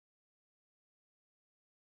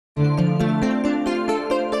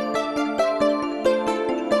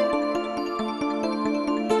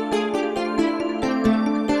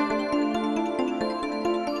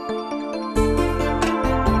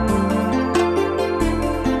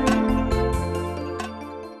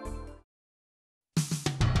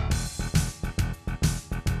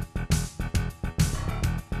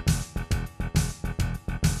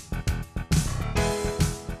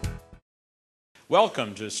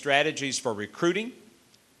Welcome to Strategies for Recruiting,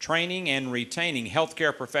 Training, and Retaining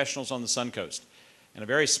Healthcare Professionals on the Suncoast. And a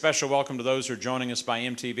very special welcome to those who are joining us by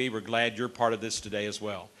MTV. We're glad you're part of this today as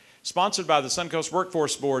well. Sponsored by the Suncoast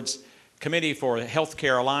Workforce Board's Committee for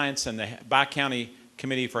Healthcare Alliance and the Bi-County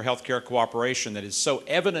Committee for Healthcare Cooperation that is so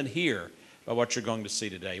evident here by what you're going to see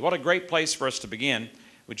today. What a great place for us to begin.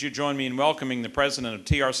 Would you join me in welcoming the President of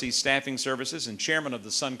TRC Staffing Services and Chairman of the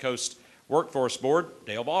Suncoast Workforce Board,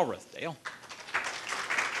 Dale Ballroth. Dale.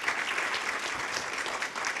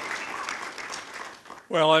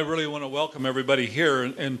 Well, I really want to welcome everybody here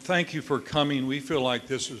and thank you for coming. We feel like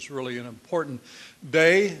this is really an important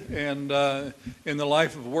day and in the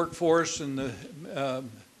life of workforce and the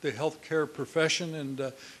healthcare profession,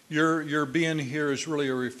 and your being here is really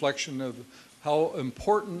a reflection of how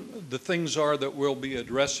important the things are that we'll be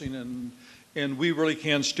addressing, and we really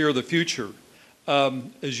can steer the future.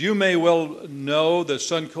 As you may well know, the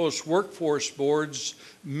Suncoast Workforce Board's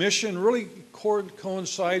mission really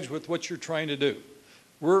coincides with what you're trying to do.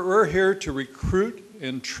 We're here to recruit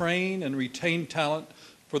and train and retain talent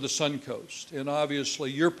for the Suncoast, and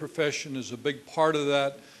obviously your profession is a big part of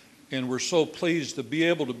that, and we're so pleased to be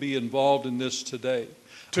able to be involved in this today.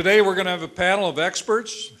 Today we're going to have a panel of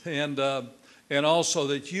experts, and also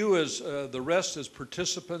that you as the rest as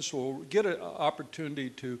participants will get an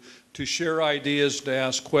opportunity to share ideas, to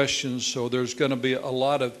ask questions, so there's going to be a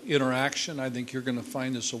lot of interaction. I think you're going to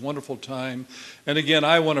find this a wonderful time. And again,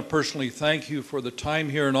 I want to personally thank you for the time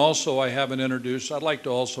here, and also I'd like to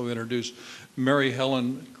also introduce Mary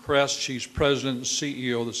Helen Kress. She's President and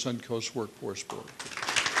CEO of the Suncoast Workforce Board.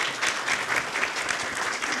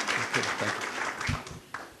 Okay, thank you.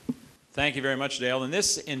 Thank you very much, Dale. And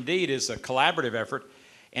this indeed is a collaborative effort.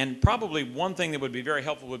 And probably one thing that would be very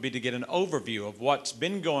helpful would be to get an overview of what's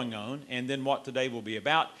been going on and then what today will be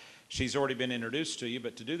about. She's already been introduced to you,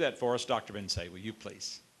 but to do that for us, Dr. Bensay, will you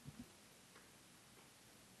please?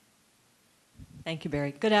 Thank you,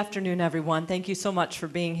 Barry. Good afternoon, everyone. Thank you so much for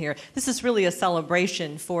being here. This is really a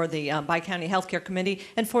celebration for the Bi-County Healthcare Committee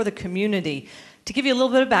and for the community. To give you a little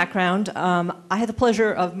bit of background, I had the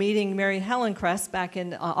pleasure of meeting Mary Helen Kress back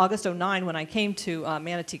in August '09 when I came to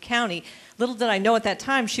Manatee County. Little did I know at that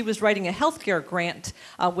time she was writing a healthcare grant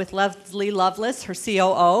with Leslie Lovelace, her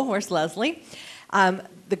COO. Where's Leslie?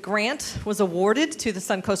 The grant was awarded to the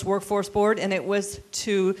Suncoast Workforce Board, and it was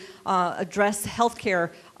to address healthcare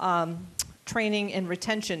training and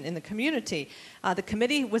retention in the community. The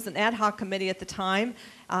committee was an ad hoc committee at the time.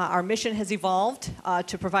 Our mission has evolved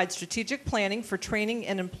to provide strategic planning for training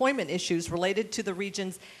and employment issues related to the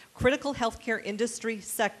region's critical healthcare industry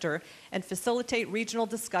sector and facilitate regional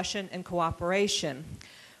discussion and cooperation.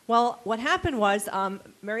 Well, what happened was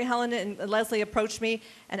Mary Helen and Leslie approached me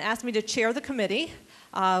and asked me to chair the committee.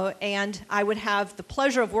 And I would have the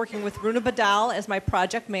pleasure of working with Runa Badal as my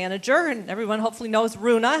project manager, and everyone hopefully knows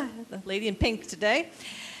Runa, the lady in pink today.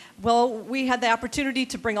 Well, we had the opportunity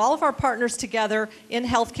to bring all of our partners together in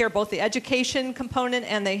healthcare, both the education component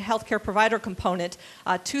and the healthcare provider component,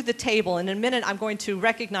 to the table. And in a minute, I'm going to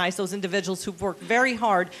recognize those individuals who've worked very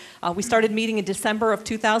hard. We started meeting in December of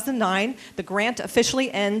 2009. The grant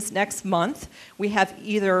officially ends next month. We have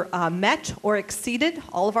either met or exceeded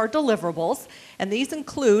all of our deliverables, and these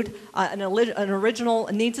include an original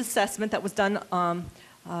needs assessment that was done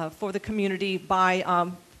for the community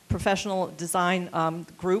by Professional Design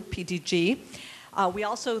Group, PDG. We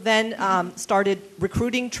also then started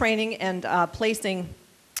recruiting, training, and placing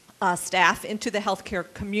staff into the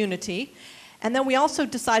healthcare community. And then we also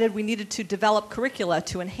decided we needed to develop curricula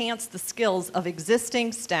to enhance the skills of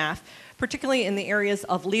existing staff, particularly in the areas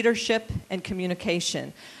of leadership and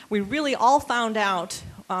communication. We really all found out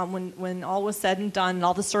when all was said and done, and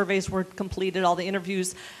all the surveys were completed, all the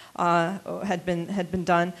interviews had been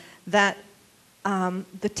done, that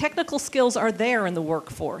the technical skills are there in the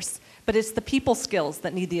workforce, but it's the people skills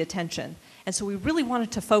that need the attention. And so we really wanted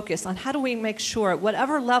to focus on how do we make sure at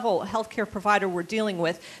whatever level healthcare provider we're dealing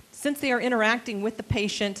with, since they are interacting with the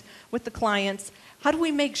patient, with the clients, how do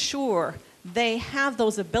we make sure they have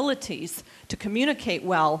those abilities to communicate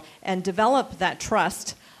well and develop that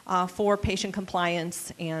trust for patient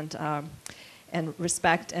compliance and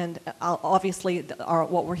respect, and obviously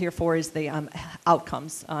what we're here for is the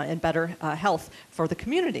outcomes and better health for the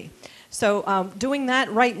community. So doing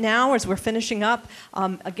that right now as we're finishing up,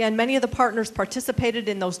 again, many of the partners participated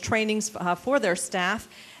in those trainings for their staff,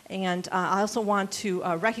 and I also want to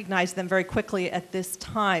recognize them very quickly at this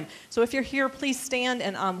time. So if you're here, please stand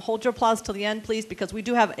and hold your applause till the end, please, because we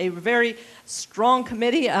do have a very strong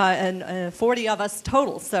committee and 40 of us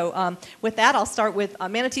total. So with that, I'll start with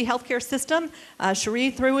Manatee Healthcare System,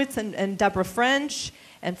 Cherie Thruwitz and Deborah French.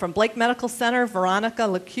 And from Blake Medical Center, Veronica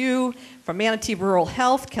LeCue. From Manatee Rural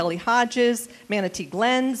Health, Kelly Hodges. Manatee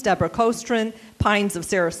Glens, Deborah Kostrin. Pines of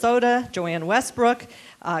Sarasota, Joanne Westbrook.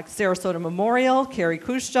 Sarasota Memorial, Carrie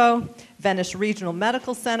Cousteau. Venice Regional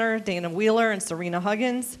Medical Center, Dana Wheeler and Serena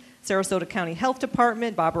Huggins. Sarasota County Health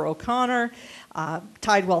Department, Barbara O'Connor.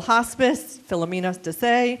 Tidewell Hospice, Philomena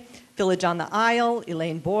Desai. Village on the Isle,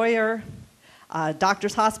 Elaine Boyer.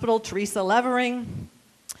 Doctors Hospital, Teresa Levering.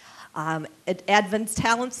 Advanced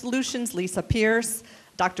Talent Solutions, Lisa Pierce.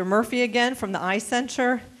 Dr. Murphy again from the Eye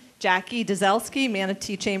Center. Jackie Dzelski,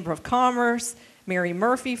 Manatee Chamber of Commerce. Mary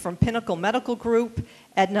Murphy from Pinnacle Medical Group.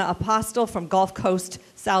 Edna Apostle from Gulf Coast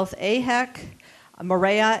South AHEC.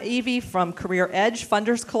 Maria Evie from Career Edge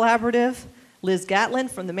Funders Collaborative. Liz Gatlin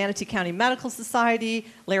from the Manatee County Medical Society.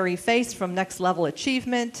 Larry Face from Next Level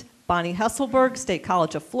Achievement. Bonnie Hesselberg, State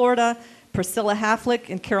College of Florida. Priscilla Haflick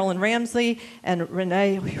and Carolyn Ramsey, and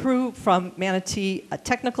Renee Hu from Manatee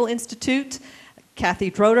Technical Institute. Kathy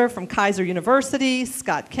Droder from Kaiser University.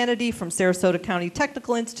 Scott Kennedy from Sarasota County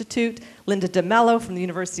Technical Institute. Linda DeMello from the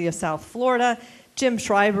University of South Florida. Jim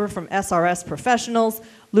Schreiber from SRS Professionals.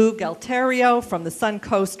 Lou Galterio from the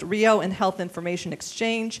Suncoast Rio and Health Information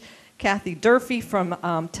Exchange. Kathy Durfee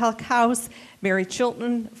from Tech House. Mary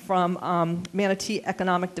Chilton from Manatee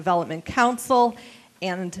Economic Development Council.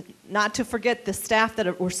 And not to forget the staff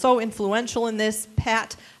that were so influential in this,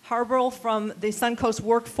 Pat Harbrell from the Suncoast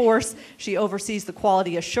Workforce. She oversees the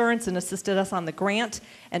quality assurance and assisted us on the grant.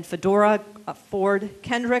 And Fedora Ford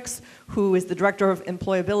Kendricks, who is the Director of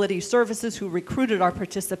Employability Services, who recruited our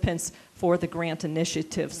participants for the grant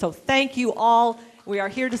initiative. So thank you all. We are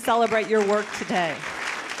here to celebrate your work today.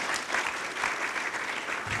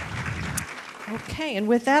 Okay, and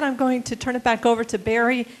with that, I'm going to turn it back over to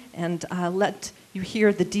Barry and let you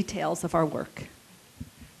hear the details of our work.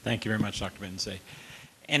 Thank you very much, Dr. Benze.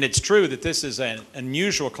 And it's true that this is an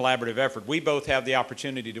unusual collaborative effort. We both have the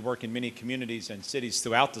opportunity to work in many communities and cities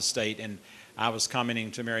throughout the state, and I was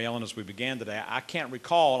commenting to Mary Ellen as we began today, I can't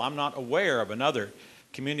recall, I'm not aware of another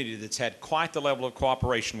community that's had quite the level of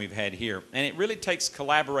cooperation we've had here. And it really takes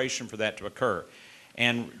collaboration for that to occur.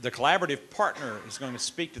 And the collaborative partner is going to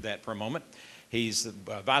speak to that for a moment. He's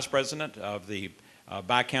the Vice President of the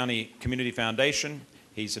Bi-County Community Foundation.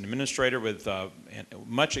 He's an administrator with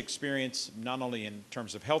much experience, not only in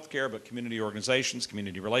terms of healthcare, but community organizations,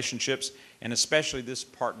 community relationships, and especially this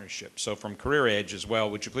partnership. So from Career Edge as well,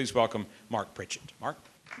 would you please welcome Mark Pritchett. Mark?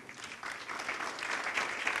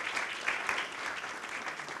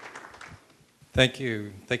 Thank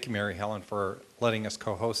you, Mary Helen, for letting us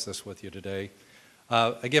co-host this with you today.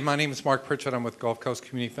 Again, my name is Mark Pritchett. I'm with Gulf Coast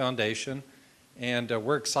Community Foundation, and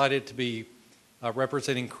we're excited to be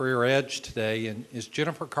representing Career Edge today. And is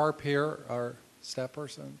Jennifer Karp here, our staff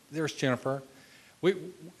person? There's Jennifer.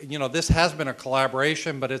 This has been a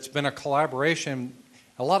collaboration, but it's been a collaboration.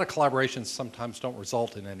 A lot of collaborations sometimes don't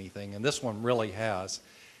result in anything, and this one really has.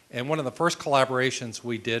 And one of the first collaborations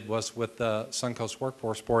we did was with the Suncoast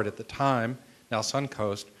Workforce Board at the time, now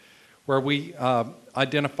Suncoast, where we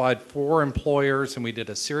identified 4 employers, and we did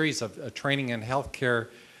a series of training in healthcare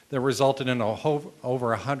that resulted in over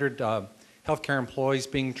 100 healthcare employees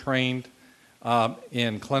being trained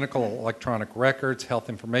in clinical electronic records, health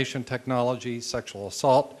information technology, sexual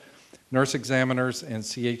assault, nurse examiners, and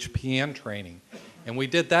CHPN training. And we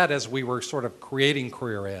did that as we were sort of creating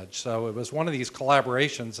Career Edge. So it was one of these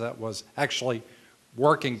collaborations that was actually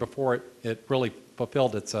working before it really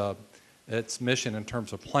fulfilled its mission in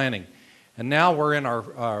terms of planning. And now we're in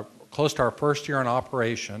our close to our first year in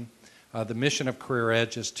operation. The mission of Career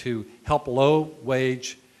Edge is to help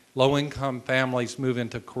low-wage, low-income families move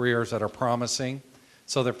into careers that are promising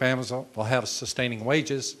so their families will have sustaining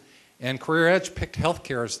wages. And Career Edge picked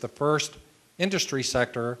healthcare as the first industry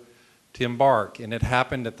sector to embark, and it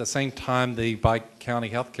happened at the same time the Bi-County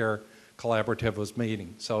Healthcare Collaborative was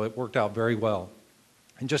meeting, so it worked out very well.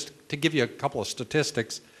 And just to give you a couple of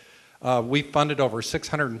statistics, we funded over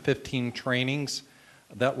 615 trainings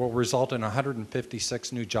that will result in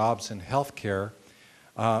 156 new jobs in healthcare.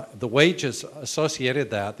 The wages associated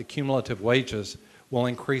that, the cumulative wages, will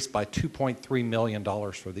increase by $2.3 million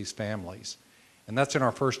for these families. And that's in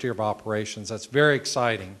our first year of operations. That's very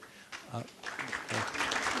exciting.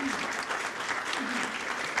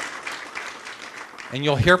 And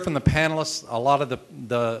you'll hear from the panelists a lot of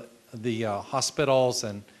the hospitals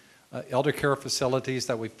and elder care facilities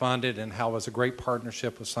that we funded and how it was a great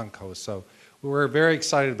partnership with Suncoast. So we're very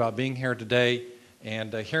excited about being here today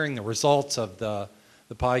and hearing the results of the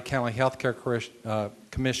Bi-County Healthcare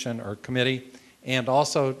Commission or Committee, and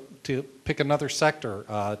also to pick another sector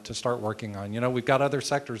to start working on. You know, we've got other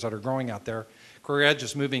sectors that are growing out there. Career Edge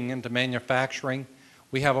is moving into manufacturing.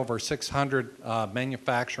 We have over 600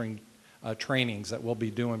 manufacturing trainings that we'll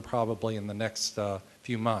be doing probably in the next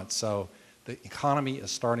few months. So the economy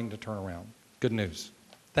is starting to turn around. Good news.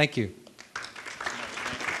 Thank you.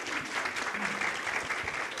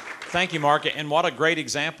 Thank you, Mark. And what a great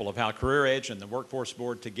example of how Career Edge and the Workforce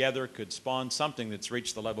Board together could spawn something that's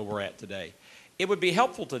reached the level we're at today. It would be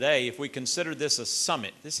helpful today if we considered this a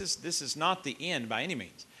summit. This is not the end by any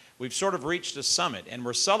means. We've sort of reached a summit, and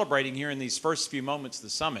we're celebrating here in these first few moments the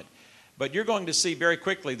summit. But you're going to see very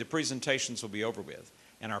quickly the presentations will be over with,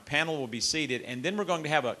 and our panel will be seated, and then we're going to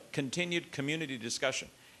have a continued community discussion.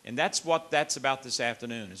 And that's what that's about this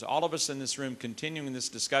afternoon, is all of us in this room continuing this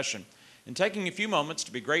discussion and taking a few moments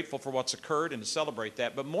to be grateful for what's occurred and to celebrate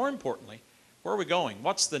that. But more importantly, where are we going?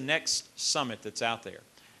 What's the next summit that's out there?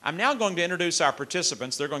 I'm now going to introduce our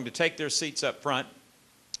participants. They're going to take their seats up front.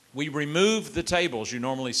 We removed the tables you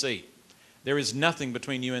normally see. There is nothing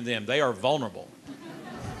between you and them. They are vulnerable.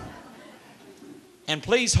 And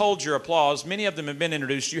please hold your applause. Many of them have been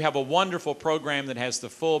introduced. You have a wonderful program that has the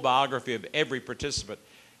full biography of every participant.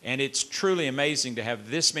 And it's truly amazing to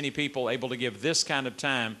have this many people able to give this kind of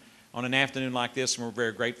time on an afternoon like this, and we're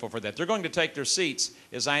very grateful for that. They're going to take their seats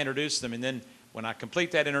as I introduce them, and then when I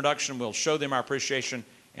complete that introduction, we'll show them our appreciation,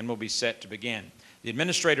 and we'll be set to begin. The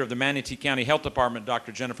administrator of the Manatee County Health Department,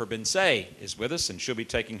 Dr. Jennifer Bensay, is with us, and she'll be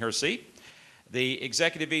taking her seat. The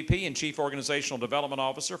Executive VP and Chief Organizational Development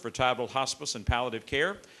Officer for Tribal Hospice and Palliative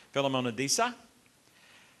Care, Philomena Disa.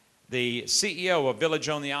 The CEO of Village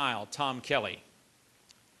on the Isle, Tom Kelly.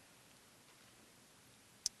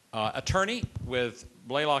 Attorney with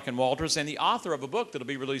Blaylock and Walters, and the author of a book that will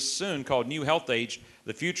be released soon called New Health Age,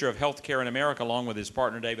 The Future of Healthcare in America, along with his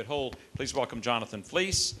partner David Hull. Please welcome Jonathan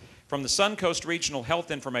Fleece. From the Suncoast Regional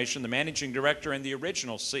Health Information, the Managing Director and the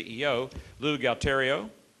original CEO, Lou Galterio.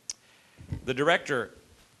 The Director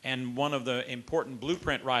and one of the important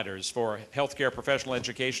blueprint writers for healthcare professional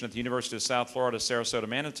education at the University of South Florida, Sarasota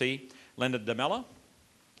Manatee, Linda DeMella.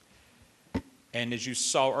 And as you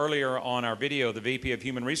saw earlier on our video, the VP of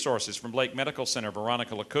Human Resources from Blake Medical Center,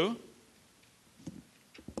 Veronica Lacou.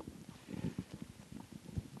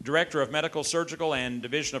 Director of Medical, Surgical, and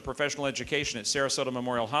Division of Professional Education at Sarasota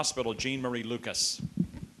Memorial Hospital, Jean Marie Lucas.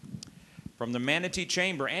 From the Manatee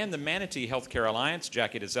Chamber and the Manatee Healthcare Alliance,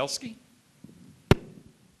 Jackie Dzelski.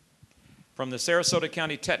 From the Sarasota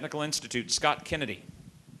County Technical Institute, Scott Kennedy.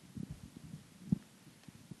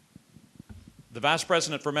 The Vice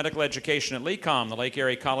President for Medical Education at LECOM, the Lake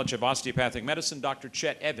Erie College of Osteopathic Medicine, Dr.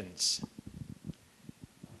 Chet Evans.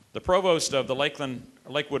 The Provost of the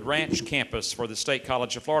Lakewood Ranch campus for the State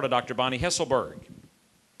College of Florida, Dr. Bonnie Hesselberg.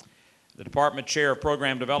 The Department Chair of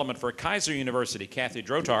Program Development for Kaiser University, Kathy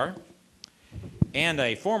Drotar. And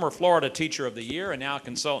a former Florida Teacher of the Year and now a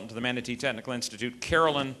consultant to the Manatee Technical Institute,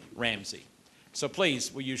 Carolyn Ramsey. So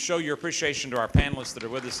please, will you show your appreciation to our panelists that are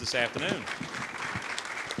with us this afternoon?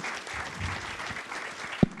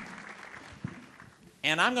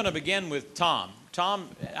 And I'm going to begin with Tom. Tom,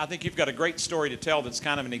 I think you've got a great story to tell that's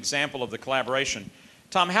kind of an example of the collaboration.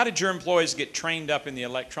 Tom, how did your employees get trained up in the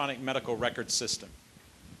electronic medical record system?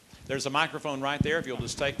 There's a microphone right there, if you'll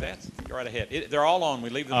just take that. Go right ahead. They're all on. We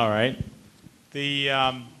leave them All on. right.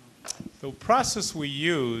 The process we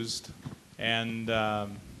used, and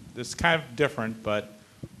this is kind of different, but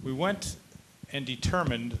we went and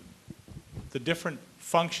determined the different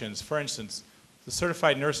functions. For instance, the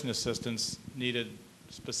certified nursing assistants needed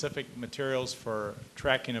specific materials for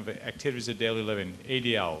tracking of activities of daily living,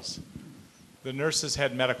 ADLs. The nurses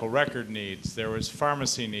had medical record needs. There was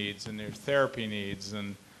pharmacy needs, and there's therapy needs,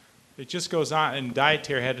 and it just goes on. And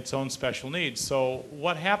dietary had its own special needs. So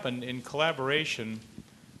what happened in collaboration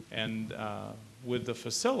and with the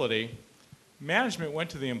facility, management went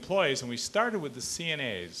to the employees, and we started with the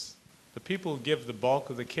CNAs, the people who give the bulk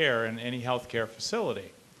of the care in any healthcare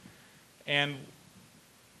facility. And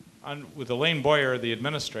with Elaine Boyer, the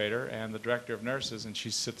administrator, and the director of nurses, and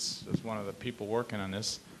she sits as one of the people working on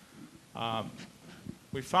this,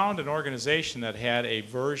 we found an organization that had a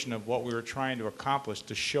version of what we were trying to accomplish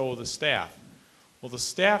to show the staff. Well, the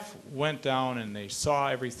staff went down and they saw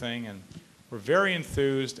everything and were very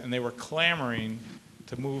enthused, and they were clamoring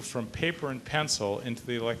to move from paper and pencil into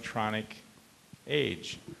the electronic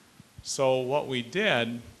age. So what we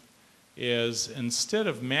did is, instead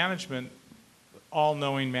of management,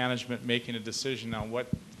 all-knowing management making a decision on what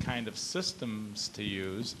kind of systems to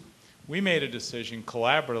use, we made a decision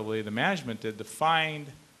collaboratively, the management did, to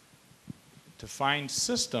find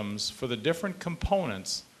systems for the different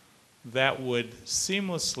components that would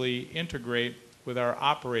seamlessly integrate with our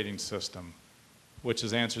operating system, which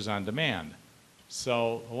is Answers on Demand.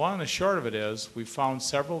 So the long and the short of it is, we found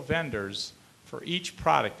several vendors for each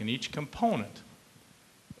product and each component.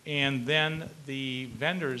 And then the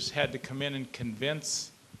vendors had to come in and convince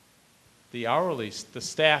the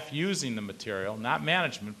staff using the material, not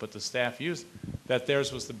management, but the staff using, that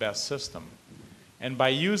theirs was the best system. And by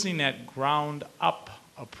using that ground up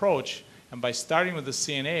approach, and by starting with the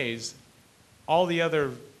CNAs, all the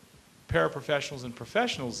other paraprofessionals and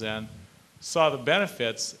professionals then saw the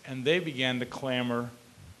benefits, and they began to clamor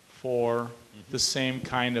for the same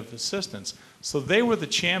kind of assistance. So they were the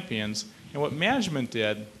champions, and what management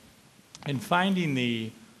did in finding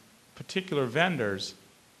the particular vendors,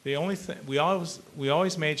 we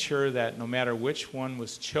always made sure that no matter which one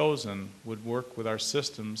was chosen would work with our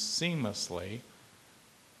systems seamlessly.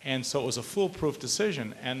 And so it was a foolproof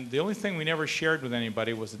decision. And the only thing we never shared with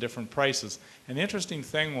anybody was the different prices. And the interesting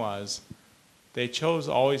thing was they chose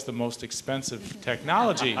always the most expensive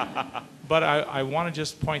technology. But I want to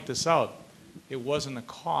just point this out. It wasn't a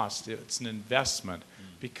cost, it's an investment.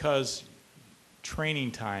 Because training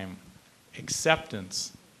time,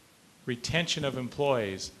 acceptance, retention of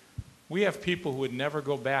employees, we have people who would never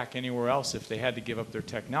go back anywhere else if they had to give up their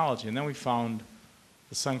technology. And then we found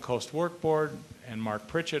the Suncoast Work Board and Mark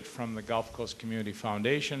Pritchett from the Gulf Coast Community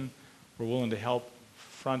Foundation were willing to help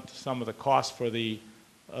front some of the costs for the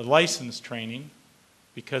license training,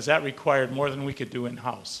 because that required more than we could do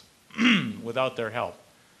in-house without their help.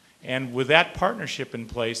 And with that partnership in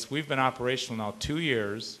place, we've been operational now 2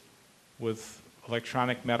 years with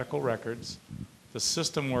electronic medical records. The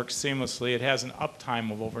system works seamlessly. It has an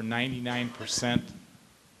uptime of over 99%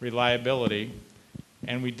 reliability.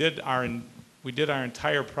 And we did our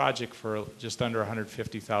entire project for just under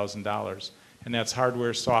 $150,000. And that's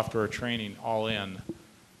hardware, software, training all in,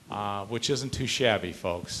 which isn't too shabby,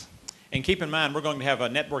 folks. And keep in mind, we're going to have a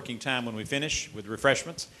networking time when we finish with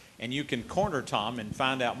refreshments, and you can corner Tom and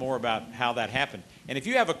find out more about how that happened. And if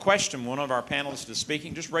you have a question, one of our panelists is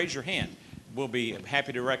speaking, just raise your hand. We'll be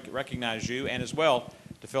happy to recognize you, and as well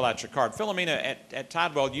to fill out your card. Philomena, at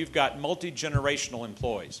Tidewell, you've got multi-generational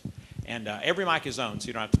employees, and every mic is on, so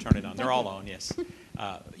you don't have to turn it on. They're all on, yes.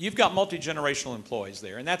 You've got multi-generational employees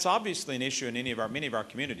there, and that's obviously an issue in many of our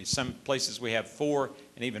communities. Some places we have 4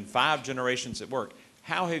 and even 5 generations at work.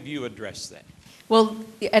 How have you addressed that? Well,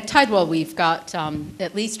 at Tidewell, we've got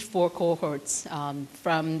at least 4 cohorts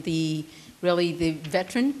from the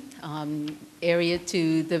veteran area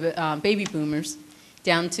to the baby boomers,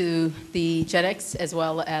 down to the Gen X as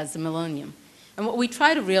well as the millennium. And what we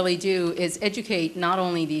try to really do is educate not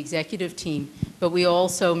only the executive team, but we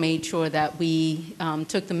also made sure that we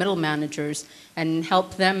took the middle managers and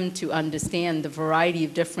helped them to understand the variety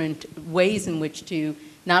of different ways in which to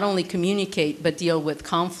not only communicate, but deal with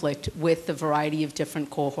conflict with the variety of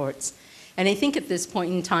different cohorts. And I think at this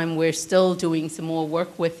point in time, we're still doing some more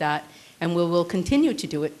work with that, and we will continue to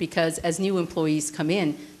do it, because as new employees come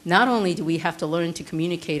in, not only do we have to learn to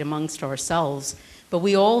communicate amongst ourselves, but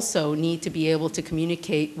we also need to be able to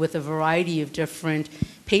communicate with a variety of different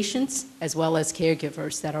patients as well as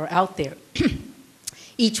caregivers that are out there.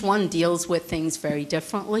 Each one deals with things very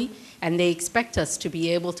differently, and they expect us to be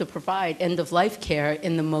able to provide end-of-life care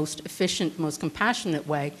in the most efficient, most compassionate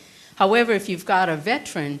way. However, if you've got a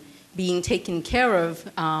veteran being taken care of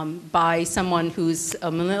by someone who's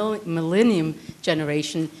a millennium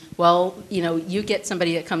generation, well, you get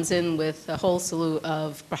somebody that comes in with a whole slew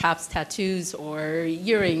of perhaps tattoos or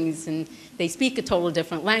earrings, and they speak a totally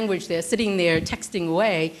different language. They're sitting there texting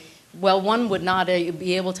away. Well, one would not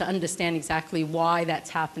be able to understand exactly why that's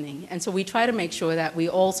happening. And so we try to make sure that we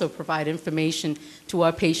also provide information to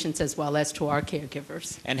our patients as well as to our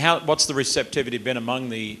caregivers. And what's the receptivity been among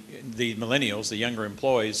the millennials, the younger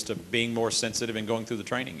employees, to being more sensitive and going through the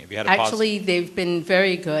training? Have you had a Actually, they've been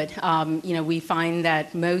very good. We find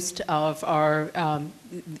that most of our,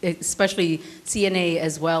 especially CNA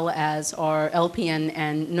as well as our LPN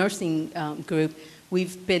and nursing group,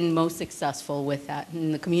 we've been most successful with that,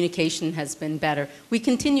 and the communication has been better. We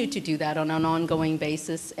continue to do that on an ongoing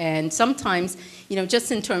basis, and sometimes, just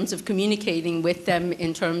in terms of communicating with them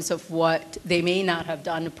in terms of what they may not have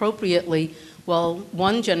done appropriately, well,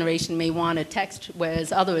 one generation may want a text,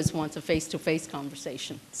 whereas others want a face-to-face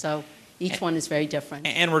conversation. So each one is very different.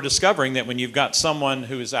 And we're discovering that when you've got someone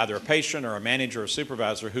who is either a patient or a manager or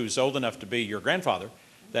supervisor who's old enough to be your grandfather,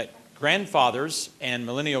 that grandfathers and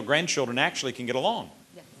millennial grandchildren actually can get along.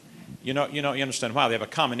 Yes. You understand why. They have a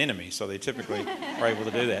common enemy, so they typically are able to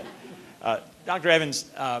do that. Dr. Evans,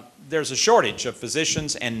 there's a shortage of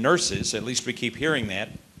physicians and nurses. At least we keep hearing that.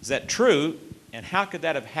 Is that true? And how could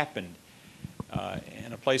that have happened?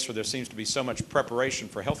 in a place where there seems to be so much preparation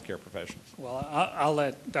for healthcare professionals? Well, I'll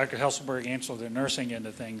let Dr. Hesselberg answer the nursing end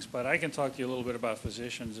of things, but I can talk to you a little bit about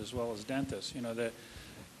physicians as well as dentists. You know, there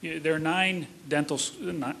are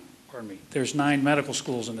there's 9 medical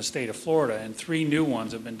schools in the state of Florida, and 3 new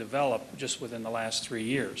ones have been developed just within the last 3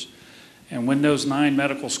 years. And when those 9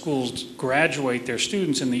 medical schools graduate their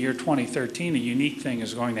students in the year 2013, a unique thing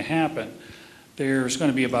is going to happen. There's going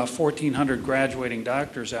to be about 1,400 graduating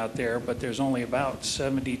doctors out there, but there's only about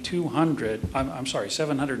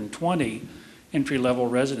 720 entry-level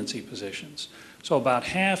residency positions. So about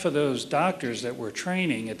half of those doctors that we're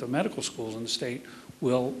training at the medical schools in the state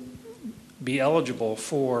will be eligible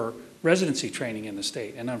for residency training in the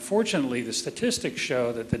state. And unfortunately, the statistics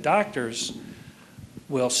show that the doctors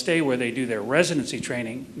will stay where they do their residency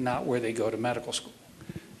training, not where they go to medical school.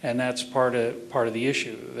 And that's part of the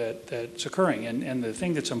issue that's occurring. And the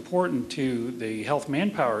thing that's important to the health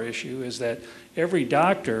manpower issue is that every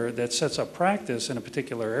doctor that sets up practice in a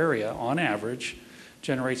particular area, on average,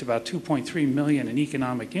 generates about $2.3 million in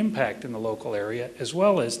economic impact in the local area, as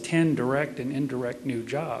well as 10 direct and indirect new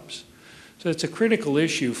jobs. So it's a critical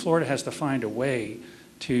issue. Florida has to find a way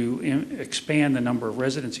to expand the number of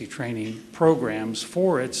residency training programs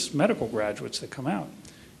for its medical graduates that come out.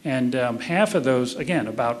 And half of those, again,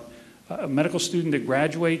 about a medical student that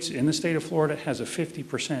graduates in the state of Florida has a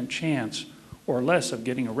 50% chance or less of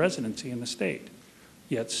getting a residency in the state.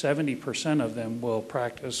 Yet 70% of them will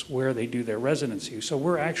practice where they do their residency. So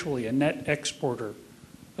we're actually a net exporter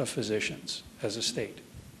of physicians as a state.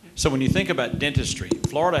 So when you think about dentistry,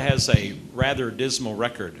 Florida has a rather dismal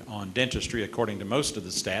record on dentistry according to most of the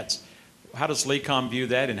stats. How does LECOM view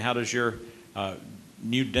that, and how does your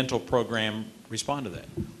new dental program respond to that?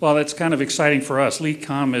 Well, that's kind of exciting for us.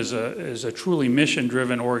 LECOM is a truly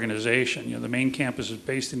mission-driven organization. You know, the main campus is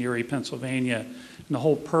based in Erie, Pennsylvania, and the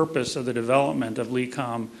whole purpose of the development of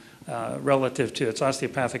LECOM relative to its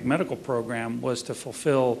osteopathic medical program was to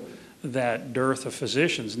fulfill that dearth of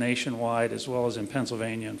physicians nationwide, as well as in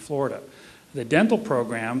Pennsylvania and Florida. The dental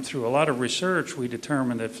program, through a lot of research, we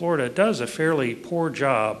determined that Florida does a fairly poor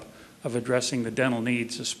job of addressing the dental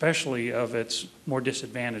needs, especially of its more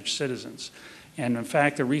disadvantaged citizens. And in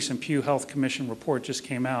fact, the recent Pew Health Commission report just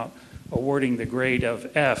came out awarding the grade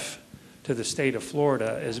of F to the state of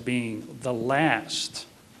Florida as being the last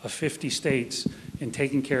of 50 states in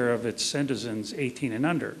taking care of its citizens 18 and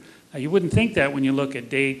under. Now, you wouldn't think that when you look at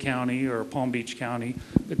Dade County or Palm Beach County,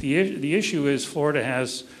 but the issue is Florida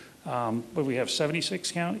has, we have 76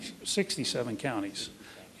 counties, 67 counties.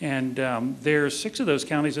 And there's 6 of those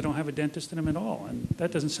counties that don't have a dentist in them at all. And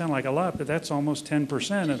that doesn't sound like a lot, but that's almost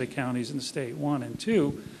 10% of the counties in the state, 1. And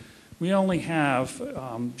 2, we only have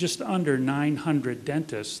just under 900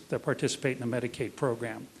 dentists that participate in the Medicaid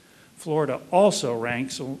program. Florida also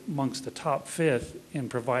ranks amongst the top 5th in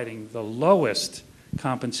providing the lowest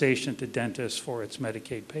compensation to dentists for its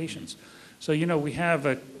Medicaid patients. So, you know, we have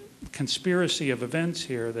a conspiracy of events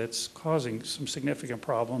here that's causing some significant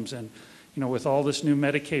problems. And, you know, with all this new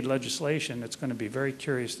Medicaid legislation, it's going to be very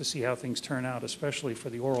curious to see how things turn out, especially for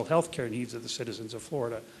the oral health care needs of the citizens of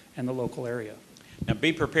Florida and the local area. Now,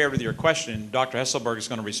 be prepared with your question. Dr. Hesselberg is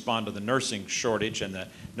going to respond to the nursing shortage and the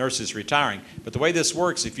nurses retiring. But the way this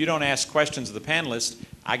works, if you don't ask questions of the panelists,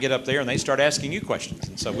 I get up there and they start asking you questions.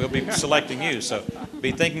 And so we'll be selecting you. So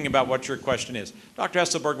be thinking about what your question is. Dr.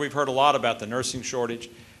 Hesselberg, we've heard a lot about the nursing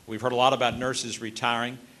shortage. We've heard a lot about nurses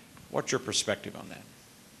retiring. What's your perspective on that?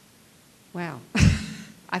 Wow.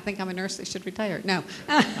 I think I'm a nurse that should retire. No.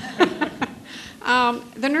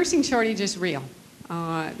 The nursing shortage is real.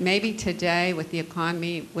 Maybe today, with the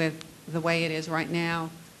economy, with the way it is right now,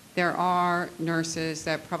 there are nurses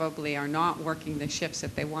that probably are not working the shifts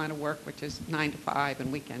that they want to work, which is 9 to 5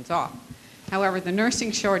 and weekends off. However, the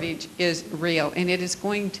nursing shortage is real, and it is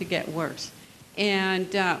going to get worse. And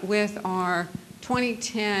with our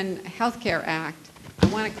 2010 Healthcare Act, I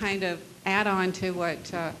want to kind of add on to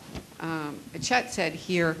what Chet said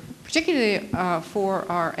here, particularly for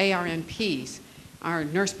our ARNPs, our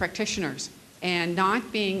nurse practitioners, and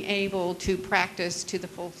not being able to practice to the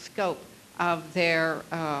full scope of their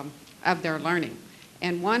learning.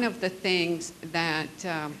 And one of the things that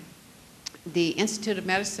the Institute of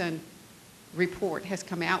Medicine report has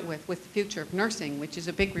come out with the future of nursing, which is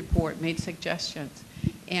a big report, made suggestions.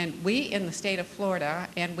 And we in the state of Florida,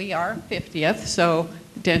 and we are 50th, so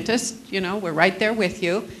dentists, you know, we're right there with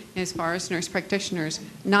you as far as nurse practitioners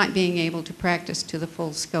not being able to practice to the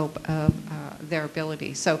full scope of their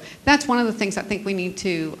ability. So that's one of the things I think we need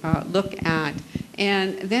to look at,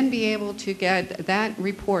 and then be able to get, that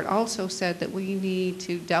report also said that we need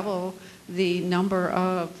to double the number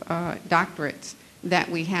of doctorates that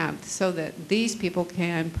we have so that these people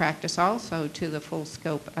can practice also to the full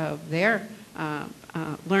scope of their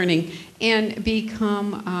learning and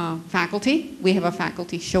become faculty. We have a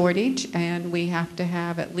faculty shortage, and we have to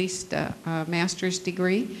have at least a master's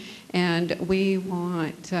degree, and we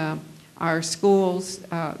want our schools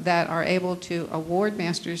that are able to award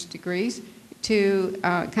master's degrees to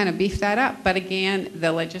kind of beef that up. But again,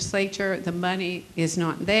 the legislature, the money is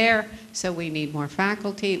not there, so we need more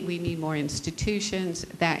faculty, we need more institutions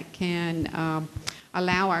that can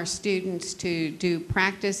allow our students to do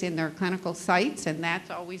practice in their clinical sites, and that's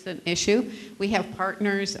always an issue. We have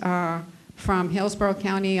partners from Hillsborough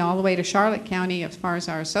County all the way to Charlotte County as far as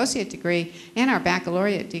our associate degree and our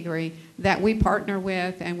baccalaureate degree that we partner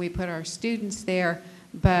with, and we put our students there,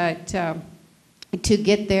 but to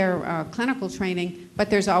get their clinical training, but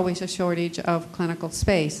there's always a shortage of clinical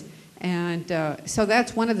space. And so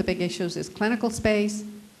that's one of the big issues is clinical space,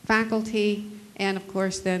 faculty, and of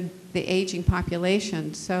course then the aging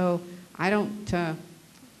population. So I don't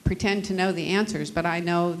pretend to know the answers, but I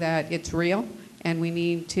know that it's real, and we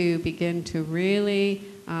need to begin to really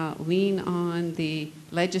lean on the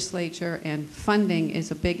legislature, and funding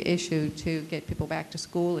is a big issue to get people back to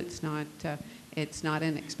school. It's not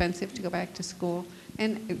inexpensive to go back to school.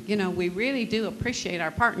 And, you know, we really do appreciate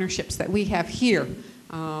our partnerships that we have here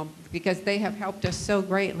because they have helped us so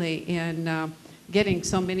greatly in getting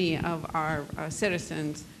so many of our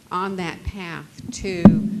citizens on that path to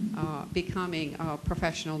becoming a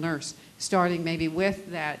professional nurse, starting maybe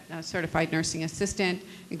with that certified nursing assistant,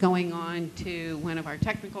 going on to one of our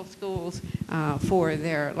technical schools for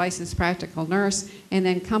their licensed practical nurse, and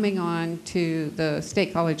then coming on to the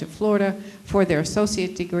State College of Florida for their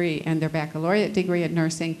associate degree and their baccalaureate degree in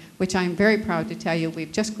nursing, which I'm very proud to tell you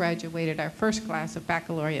we've just graduated our first class of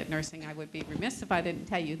baccalaureate nursing. I would be remiss if I didn't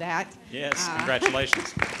tell you that. Yes,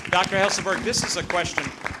 congratulations. Dr. Hesselberg, this is a question.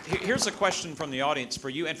 Here's a question from the audience for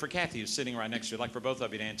you and for Kathy, who's sitting right next to you. I'd like for both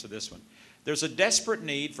of you to answer this one. There's a desperate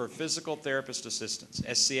need for physical therapist assistants.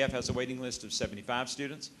 SCF has a waiting list of 75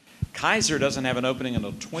 students. Kaiser doesn't have an opening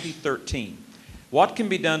until 2013. What can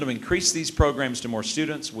be done to increase these programs to more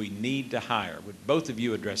students? We need to hire. Would both of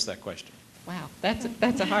you address that question? Wow, that's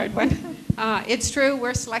a hard one. It's true,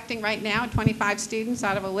 we're selecting right now 25 students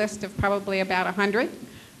out of a list of probably about 100.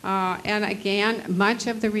 And again, much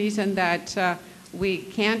of the reason that we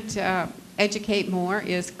can't educate more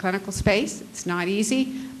is clinical space. It's not easy.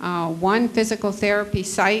 One physical therapy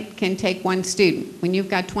site can take one student. When you've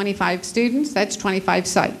got 25 students, that's 25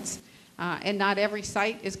 sites. And not every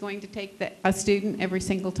site is going to take a student every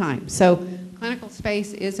single time. So clinical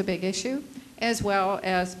space is a big issue, as well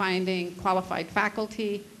as finding qualified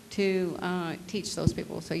faculty to teach those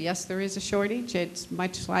people. So yes, there is a shortage. It's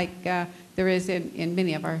much like there is in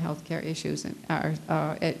many of our healthcare issues and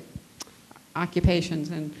our occupations,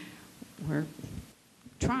 and we're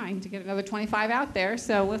trying to get another 25 out there,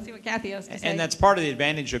 so we'll see what Kathy has to say. And that's part of the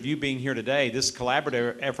advantage of you being here today. This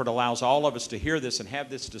collaborative effort allows all of us to hear this and have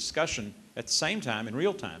this discussion at the same time, in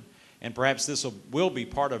real time, and perhaps this will be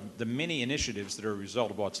part of the many initiatives that are a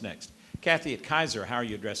result of what's next. Kathy, at Kaiser, how are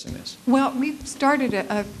you addressing this? Well, we've started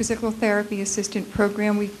a physical therapy assistant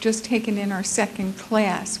program. We've just taken in our second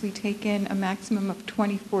class. We take in a maximum of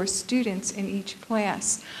 24 students in each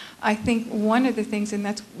class. I think one of the things, and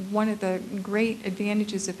that's one of the great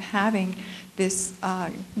advantages of having this,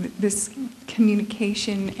 this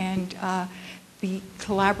communication and the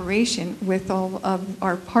collaboration with all of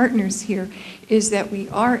our partners here, is that we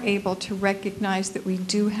are able to recognize that we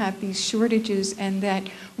do have these shortages and that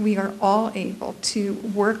we are all able to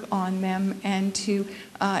work on them and to,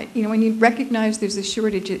 you know, when you recognize there's a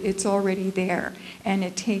shortage, it's already there. And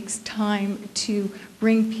it takes time to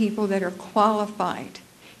bring people that are qualified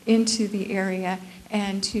into the area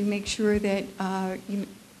and to make sure that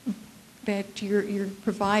that you're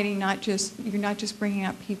providing you're not just bringing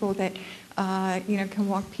out people that you know, can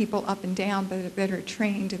walk people up and down, but that are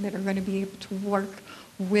trained and that are going to be able to work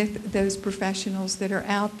with those professionals that are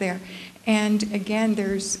out there. And again,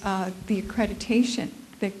 there's the accreditation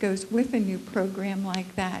that goes with a new program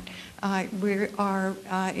like that. We are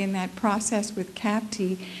in that process with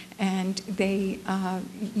CAPT, and they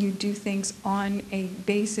you do things on a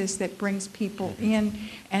basis that brings people in,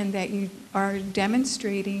 and that you are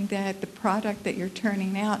demonstrating that the product that you're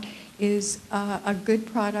turning out is a good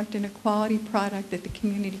product and a quality product that the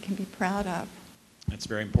community can be proud of. That's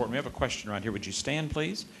very important. We have a question right here. Would you stand,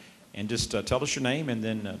 please, and just tell us your name and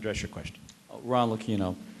then address your question. Ron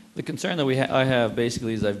Lucchino. The concern that I have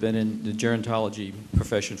basically is I've been in the gerontology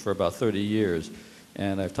profession for about 30 years,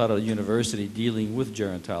 and I've taught at a university dealing with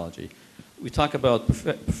gerontology. We talk about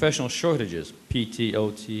professional shortages, PT,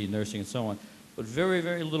 OT, nursing, and so on. but very,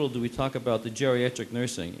 very little do we talk about the geriatric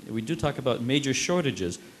nursing. We do talk about major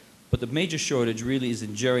shortages, but the major shortage really is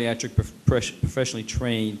in geriatric professionally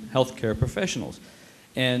trained healthcare professionals.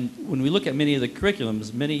 And when we look at many of the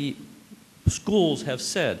curriculums, many schools have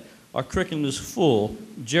said, our curriculum is full.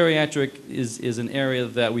 Geriatric is an area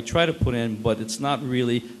that we try to put in, but it's not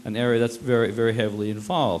really an area that's very, very heavily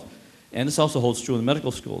involved. And this also holds true in the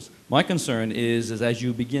medical schools. My concern is as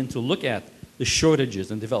you begin to look at the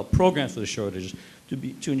shortages and develop programs for the shortages,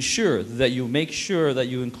 to ensure that you make sure that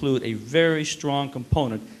you include a very strong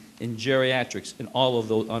component in geriatrics in all of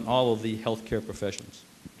those, on all of the healthcare professions.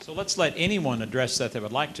 So let's let anyone address that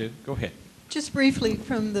would like to. Go ahead. Just briefly,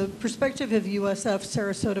 from the perspective of USF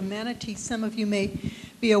Sarasota Manatee, some of you may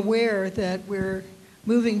be aware that we're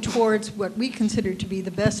moving towards what we consider to be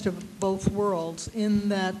the best of both worlds, in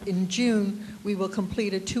that in June we will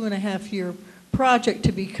complete a 2.5-year project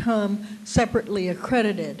to become separately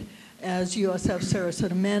accredited as USF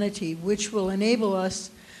Sarasota Manatee, which will enable us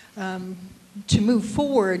to move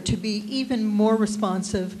forward to be even more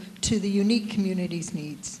responsive to the unique community's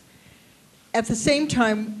needs. At the same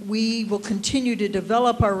time, we will continue to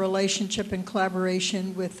develop our relationship and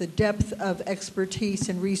collaboration with the depth of expertise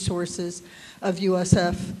and resources of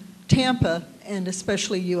USF Tampa, and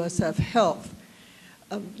especially USF Health.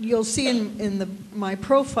 You'll see in my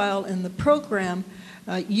profile in the program,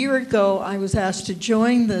 a year ago I was asked to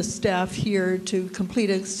join the staff here to complete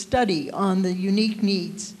a study on the unique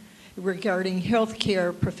needs regarding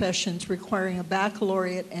healthcare professions requiring a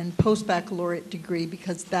baccalaureate and post-baccalaureate degree,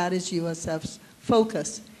 because that is USF's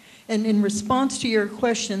focus. And in response to your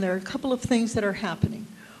question, there are a couple of things that are happening.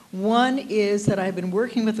 One is that I've been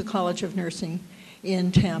working with the College of Nursing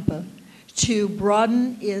in Tampa to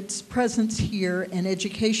broaden its presence here and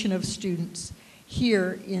education of students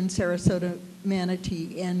here in Sarasota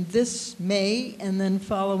Manatee. And this May, and then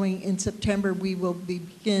following in September, we will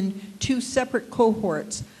begin 2 separate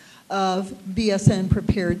cohorts of BSN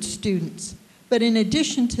prepared students. But in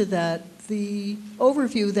addition to that, the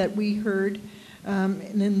overview that we heard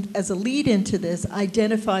and then as a lead into this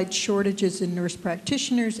identified shortages in nurse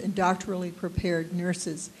practitioners and doctorally prepared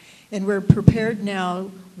nurses. And we're prepared now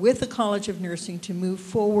with the College of Nursing to move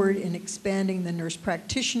forward in expanding the nurse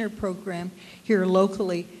practitioner program here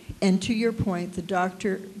locally, and to your point, the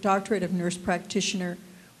doctorate of nurse practitioner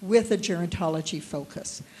with a gerontology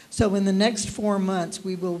focus. So in the next 4 months,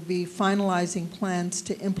 we will be finalizing plans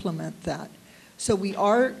to implement that. So we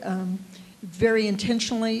are very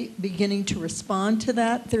intentionally beginning to respond to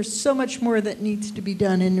that. There's so much more that needs to be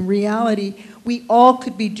done. And in reality, we all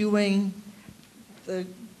could be doing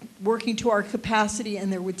working to our capacity,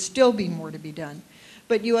 and there would still be more to be done.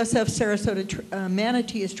 But USF Sarasota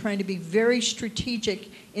Manatee is trying to be very strategic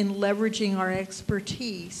in leveraging our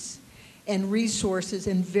expertise and resources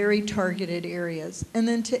in very targeted areas. And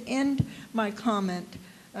then to end my comment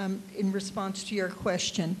in response to your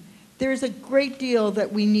question, there's a great deal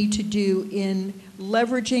that we need to do in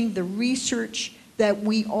leveraging the research that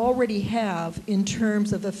we already have in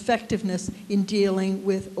terms of effectiveness in dealing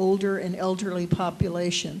with older and elderly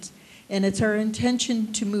populations. And it's our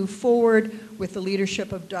intention to move forward with the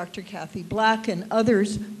leadership of Dr. Kathy Black and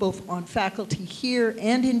others, both on faculty here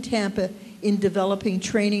and in Tampa, in developing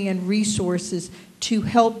training and resources to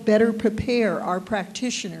help better prepare our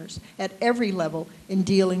practitioners at every level in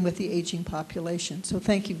dealing with the aging population. So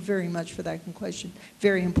thank you very much for that question.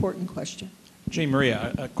 Very important question. Jean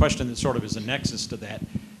Maria, a question that sort of is a nexus to that.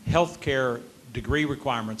 Healthcare degree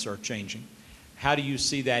requirements are changing. How do you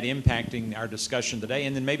see that impacting our discussion today?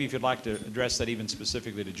 And then maybe if you'd like to address that even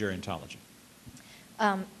specifically to gerontology.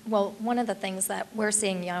 Well, one of the things that we're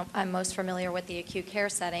seeing, I'm most familiar with the acute care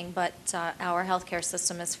setting, but our healthcare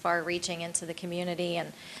system is far reaching into the community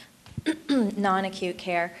and non-acute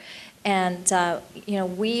care. And,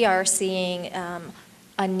 we are seeing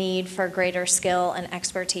a need for greater skill and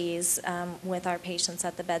expertise with our patients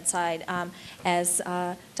at the bedside. As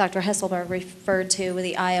Dr. Hesselberg referred to with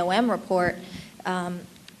the IOM report,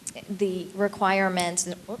 the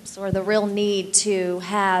requirement, or the real need to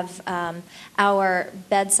have our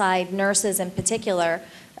bedside nurses in particular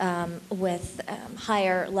with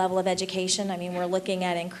higher level of education. I mean, we're looking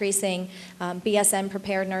at increasing BSN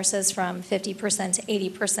prepared nurses from 50% to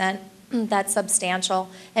 80%. That's substantial.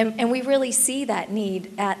 And we really see that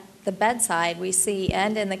need at the bedside. We see,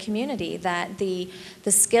 and in the community, that the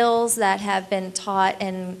skills that have been taught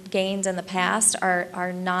and gained in the past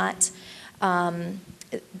are not,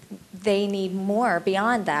 they need more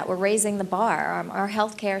beyond that. We're raising the bar. Our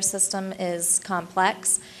healthcare system is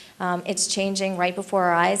complex. It's changing right before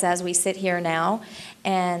our eyes as we sit here now.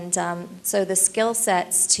 And so the skill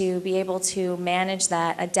sets to be able to manage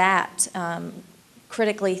that, adapt,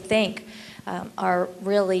 critically think, are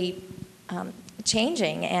really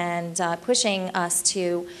changing and pushing us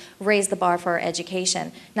to raise the bar for our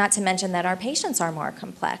education. Not to mention that our patients are more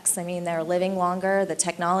complex. I mean, they're living longer, the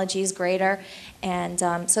technology is greater, and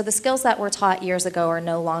so the skills that were taught years ago are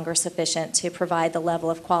no longer sufficient to provide the level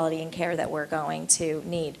of quality and care that we're going to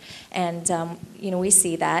need. And we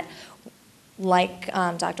see that. Like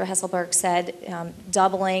Dr. Hesselberg said,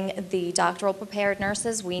 doubling the doctoral prepared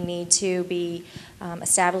nurses, we need to be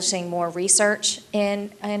establishing more research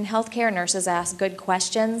in healthcare. Nurses ask good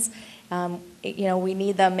questions. We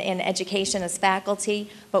need them in education as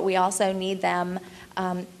faculty, but we also need them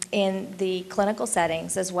in the clinical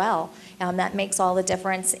settings as well. That makes all the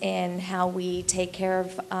difference in how we take care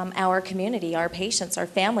of our community, our patients, our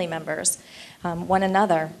family members, one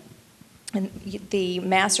another. And the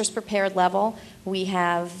master's prepared level, we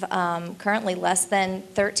have currently less than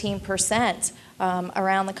 13%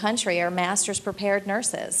 around the country are master's prepared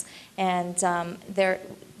nurses. And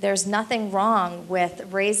there's nothing wrong with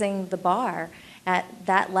raising the bar at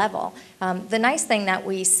that level. The nice thing that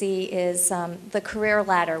we see is the career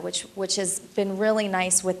ladder, which has been really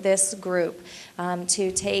nice with this group,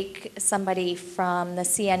 to take somebody from the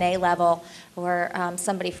CNA level or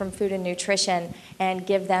somebody from food and nutrition and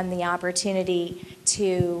give them the opportunity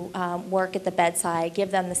to work at the bedside, give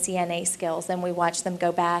them the CNA skills. Then we watch them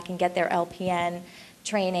go back and get their LPN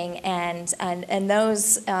training, and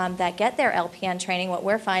those that get their LPN training, what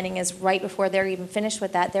we're finding is right before they're even finished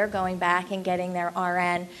with that, they're going back and getting their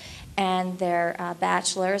RN and their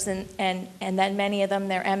bachelor's, and then many of them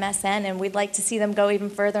their MSN, and we'd like to see them go even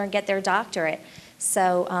further and get their doctorate.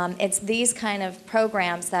 So it's these kind of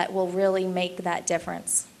programs that will really make that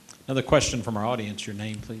difference. Another question from our audience. Your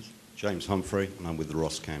name, please. James Humphrey, and I'm with the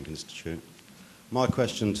Ross Camp Institute. My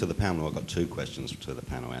question to the panel, I've got two questions to the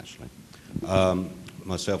panel actually.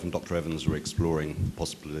 Myself and Dr. Evans are exploring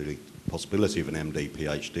the possibility of an MD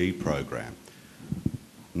PhD program.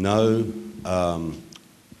 No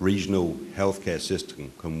regional healthcare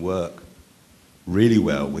system can work really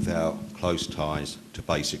well without close ties to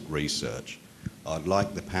basic research. I'd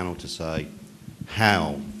like the panel to say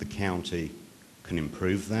how the county can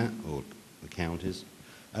improve that, or the counties.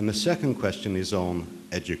 And the second question is on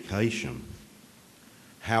education.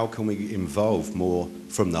 How can we involve more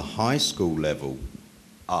from the high school level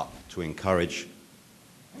up to encourage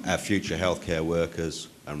our future healthcare workers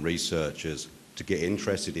and researchers to get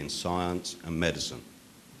interested in science and medicine?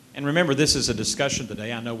 And remember, this is a discussion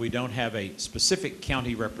today. I know we don't have a specific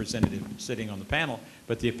county representative sitting on the panel,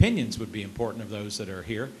 but the opinions would be important of those that are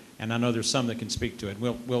here, and I know there's some that can speak to it.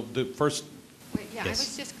 We'll do first. Yeah, Yes. I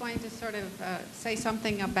was just going to sort of say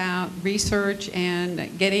something about research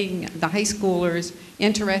and getting the high schoolers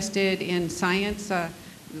interested in science.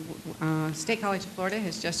 State College of Florida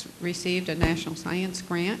has just received a national science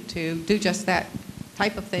grant to do just that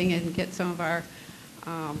type of thing and get some of our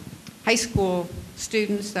high school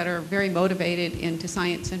students that are very motivated into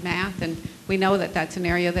science and math, and we know that that's an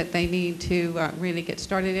area that they need to really get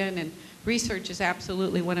started in, and research is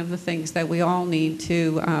absolutely one of the things that we all need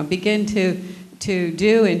to begin to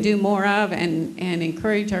do and do more of, and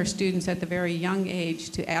encourage our students at the very young age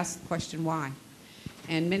to ask the question why,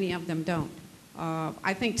 and many of them don't.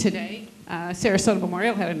 I think today Sarasota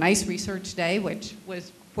Memorial had a nice research day, which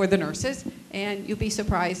was for the nurses, and you'll be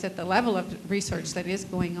surprised at the level of research that is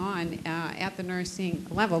going on at the nursing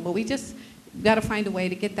level, but we just got to find a way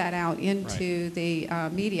to get that out into the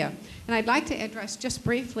media. And I'd like to address just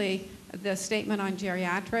briefly the statement on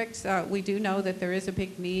geriatrics. We do know that there is a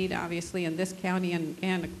big need, obviously, in this county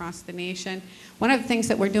and across the nation. One of the things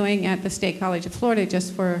that we're doing at the State College of Florida,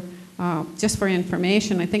 just for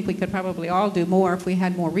information, I think we could probably all do more if we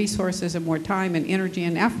had more resources and more time and energy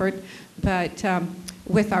and effort, but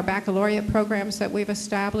with our baccalaureate programs that we've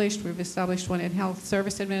established one in Health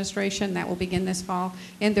Service Administration that will begin this fall,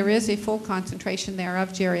 and there is a full concentration there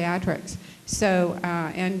of geriatrics. So,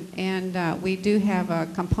 we do have a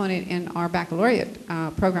component in our baccalaureate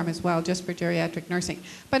program as well, just for geriatric nursing,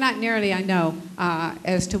 but not nearly, I know,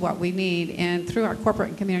 as to what we need. And through our corporate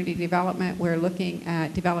and community development, we're looking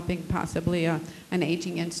at developing possibly an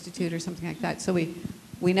aging institute or something like that. So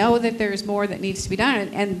we know that there's more that needs to be done,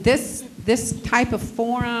 and this type of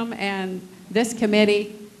forum and this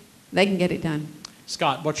committee, they can get it done.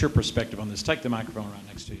 Scott, what's your perspective on this? Take the microphone right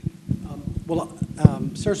next to you.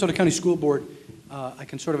 Sarasota County School Board, I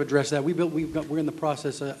can sort of address that. We're in the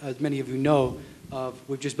process, as many of you know,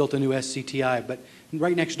 we've just built a new SCTI, but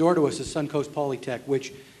right next door to us is Suncoast Polytech,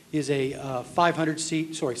 which is a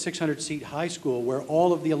 600-seat high school where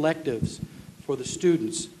all of the electives for the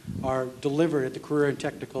students are delivered at the Career and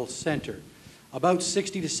Technical Center. About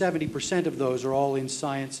 60 to 70% of those are all in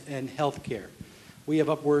science and healthcare. We have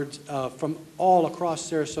upwards from all across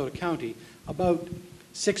Sarasota County, about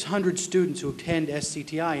 600 students who attend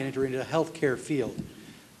SCTI and enter into the healthcare field.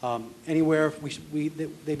 Anywhere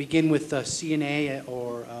they begin with CNA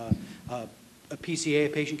or a PCA, a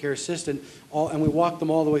patient care assistant, and we walk them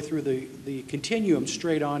all the way through the continuum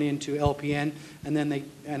straight on into LPN,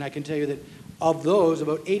 and I can tell you that of those,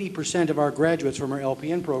 about 80% of our graduates from our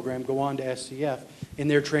LPN program go on to SCF in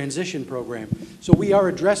their transition program. So we are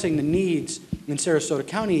addressing the needs in Sarasota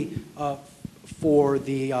County for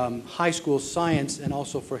the high school science and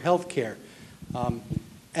also for healthcare.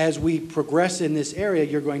 As we progress in this area,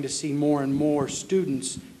 you're going to see more and more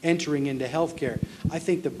students entering into healthcare. I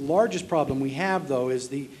think the largest problem we have, though, is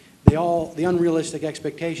the unrealistic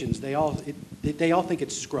expectations. They all think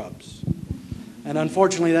it's scrubs. And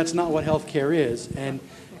unfortunately, that's not what healthcare is. And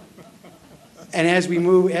as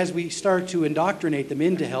we start to indoctrinate them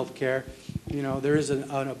into healthcare, there is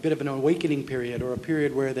a bit of an awakening period, or a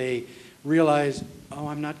period where they realize, oh,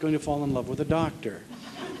 I'm not going to fall in love with a doctor.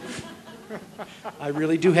 I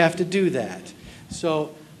really do have to do that.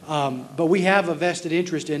 So, but we have a vested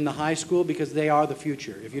interest in the high school because they are the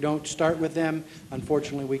future. If you don't start with them,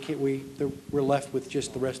 unfortunately, we're left with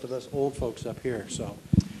just the rest of us old folks up here. So.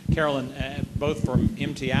 Carolyn, both from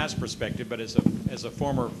MTI's perspective, but as a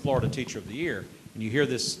former Florida Teacher of the Year, when you hear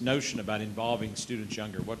this notion about involving students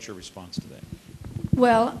younger, what's your response to that?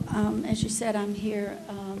 Well, as you said, I'm here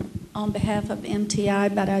on behalf of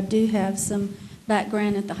MTI, but I do have some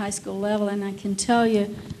background at the high school level, and I can tell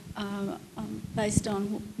you, based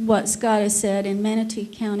on what Scott has said, in Manatee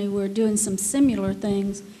County, we're doing some similar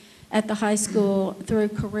things at the high school through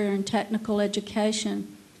career and technical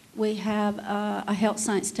education. We have a health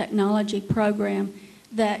science technology program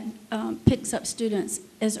that picks up students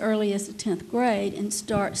as early as the 10th grade and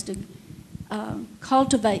starts to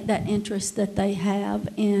cultivate that interest that they have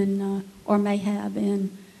in or may have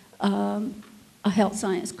in a health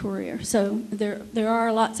science career. So there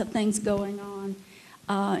are lots of things going on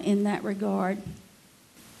in that regard.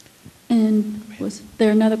 And was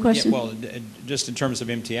there another question? Yeah, well, just in terms of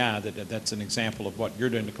MTI, that's an example of what you're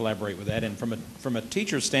doing to collaborate with that. And from a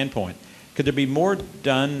teacher's standpoint, could there be more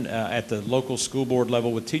done at the local school board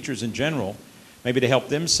level with teachers in general, maybe to help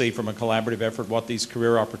them see from a collaborative effort what these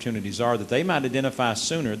career opportunities are that they might identify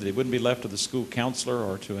sooner, that it wouldn't be left to the school counselor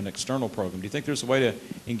or to an external program? Do you think there's a way to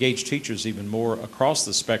engage teachers even more across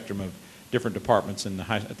the spectrum of different departments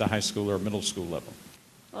at the high school or middle school level?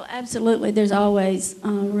 Well, absolutely. There's always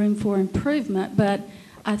room for improvement, but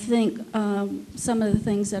I think some of the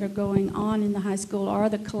things that are going on in the high school are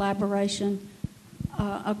the collaboration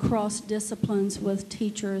across disciplines with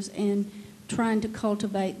teachers and trying to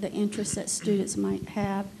cultivate the interests that students might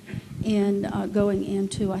have in going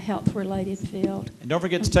into a health-related field. And don't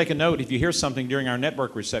forget to take a note. If you hear something during our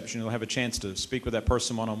network reception, you'll have a chance to speak with that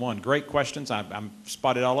person one-on-one. Great questions. I've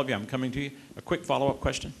spotted all of you. I'm coming to you. A quick follow-up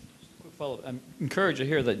question. I'm encouraged to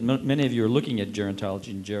hear that many of you are looking at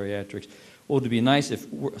gerontology and geriatrics. Well, it would be nice if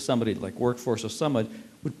somebody like Workforce or someone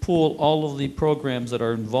would pull all of the programs that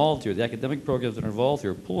are involved here, the academic programs that are involved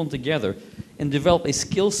here, pull them together and develop a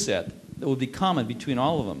skill set that would be common between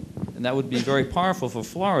all of them. And that would be very powerful for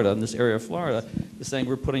Florida, in this area of Florida, to saying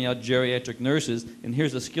we're putting out geriatric nurses and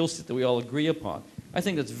here's a skill set that we all agree upon. I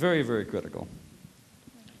think that's very, very critical.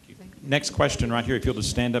 Next question right here. If you'll just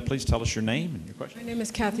stand up, please tell us your name and your question. My name is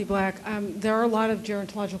Kathy Black. There are a lot of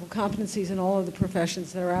gerontological competencies in all of the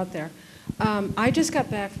professions that are out there. I just got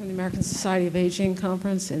back from the American Society of Aging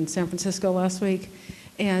conference in San Francisco last week,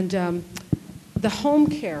 and the home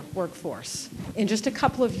care workforce in just a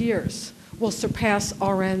couple of years will surpass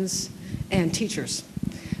RNs and teachers.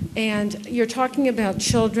 And you're talking about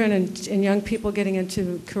children and young people getting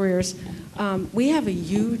into careers. We have a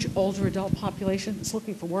huge older adult population that's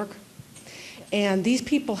looking for work. And these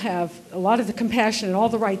people have a lot of the compassion and all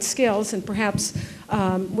the right skills, and perhaps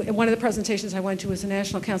one of the presentations I went to was the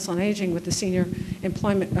National Council on Aging with the Senior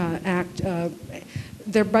Employment Act.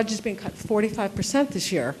 Their budget's being cut 45%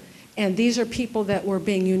 this year, and these are people that were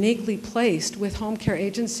being uniquely placed with home care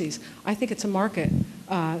agencies. I think it's a market.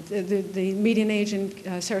 The median age in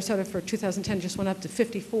Sarasota for 2010 just went up to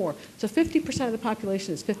 54. So 50% of the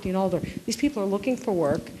population is 50 and older. These people are looking for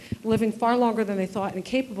work, living far longer than they thought, and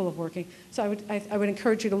capable of working. So I would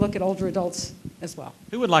encourage you to look at older adults as well.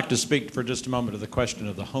 Who would like to speak for just a moment to the question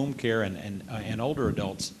of the home care and older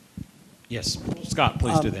adults? Yes, Scott,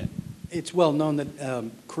 please do that. It's well known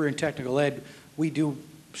that career and technical ed, we do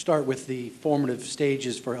start with the formative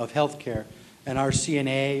stages of healthcare, and our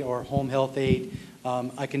CNA or home health aide,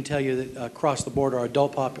 I can tell you that across the board, our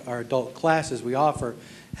adult classes we offer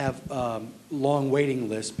have long waiting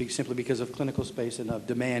lists simply because of clinical space and of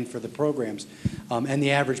demand for the programs. And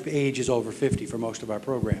the average age is over 50 for most of our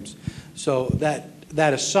programs. So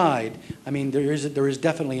that aside, I mean, there is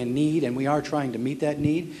definitely a need, and we are trying to meet that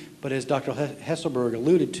need. But as Dr. Hesselberg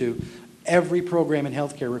alluded to, every program in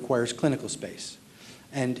healthcare requires clinical space.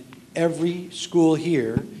 And every school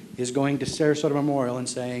here is going to Sarasota Memorial and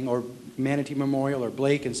saying, or Manatee Memorial or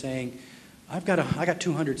Blake, and saying, I got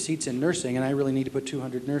 200 seats in nursing, and I really need to put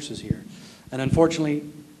 200 nurses here. And unfortunately,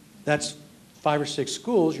 that's 5 or 6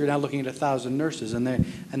 schools. You're now looking at 1,000 nurses, and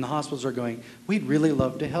the hospitals are going, we'd really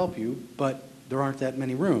love to help you, but there aren't that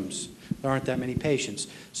many rooms. There aren't that many patients.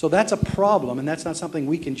 So that's a problem, and that's not something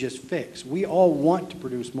we can just fix. We all want to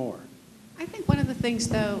produce more. I think one of the things,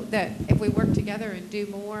 though, that if we work together and do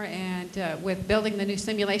more, and with building the new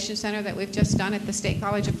simulation center that we've just done at the State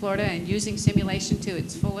College of Florida and using simulation to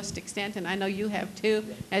its fullest extent, and I know you have too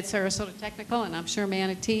at Sarasota Technical, and I'm sure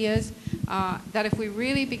Manatee is, that if we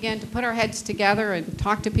really begin to put our heads together and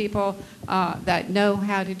talk to people that know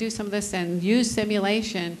how to do some of this and use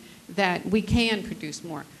simulation, that we can produce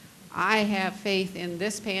more. I have faith in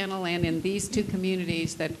this panel and in these two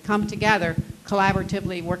communities that come together,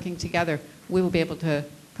 collaboratively working together, we will be able to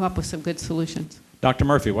come up with some good solutions. Dr.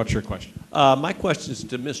 Murphy, what's your question? My question is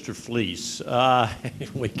to Mr. Fleece.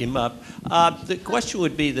 Wake him up. The question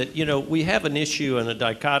would be that, you know, we have an issue and a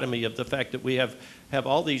dichotomy of the fact that we have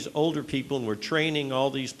all these older people, and we're training all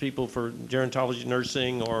these people for gerontology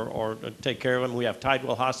nursing or take care of them. We have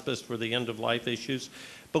Tidewell Hospice for the end-of-life issues.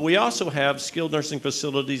 But we also have skilled nursing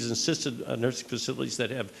facilities and assisted nursing facilities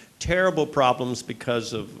that have terrible problems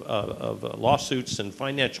because of lawsuits and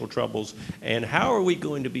financial troubles. And how are we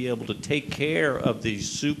going to be able to take care of these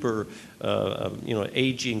super,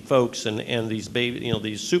 aging folks and these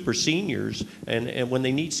these super seniors, and when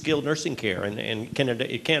they need skilled nursing care, and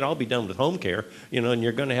it can't all be done with home care, and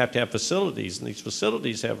you're going to have facilities, and these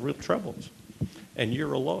facilities have real troubles. And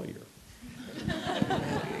you're a lawyer.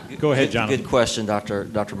 Go ahead, Jonathan. Good question,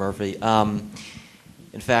 Dr. Murphy.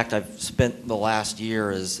 In fact, I've spent the last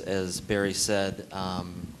year, as Barry said,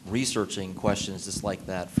 researching questions just like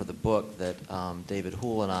that for the book that David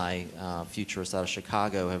Houle and I, futurists out of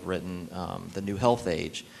Chicago, have written, The New Health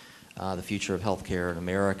Age, The Future of Healthcare in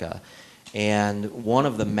America. And one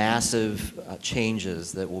of the massive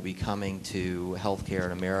changes that will be coming to healthcare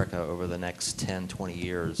in America over the next 10, 20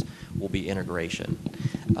 years will be integration.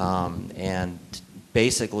 And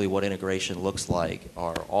basically what integration looks like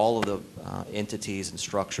are all of the entities and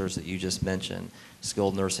structures that you just mentioned: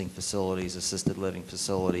 skilled nursing facilities, assisted living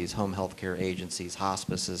facilities, home health care agencies,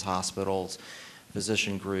 hospices, hospitals,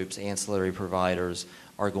 physician groups, ancillary providers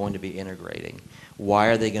are going to be integrating. Why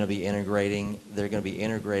are they going to be integrating? They're going to be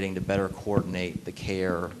integrating to better coordinate the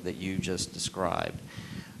care that you just described.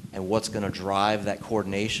 And what's going to drive that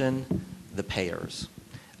coordination? The payers.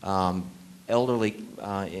 Elderly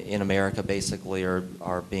in America basically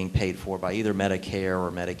are being paid for by either Medicare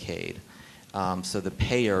or Medicaid. So the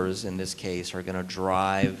payers in this case are going to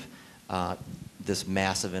drive this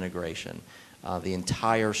massive integration. The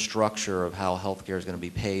entire structure of how healthcare is going to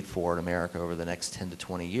be paid for in America over the next 10 to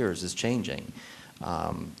 20 years is changing.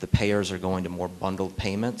 The payers are going to more bundled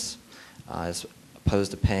payments. As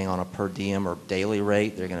opposed to paying on a per diem or daily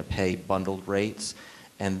rate, they're going to pay bundled rates.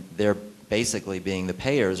 And they're basically, being the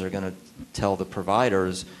payers, are going to tell the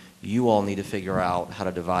providers, you all need to figure out how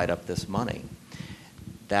to divide up this money.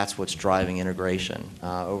 That's what's driving integration.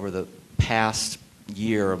 Over the past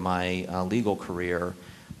year of my legal career,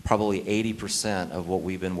 probably 80% of what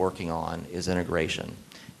we've been working on is integration.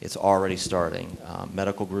 It's already starting.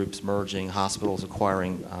 Medical groups merging, hospitals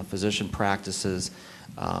acquiring physician practices.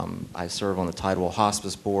 I serve on the Tidewell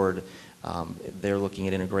Hospice Board. They're looking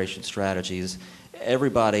at integration strategies.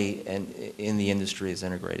 Everybody in the industry is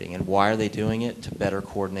integrating. And why are they doing it? To better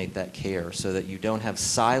coordinate that care so that you don't have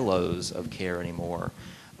silos of care anymore.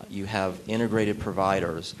 You have integrated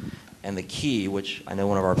providers. And the key, which I know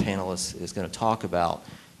one of our panelists is going to talk about,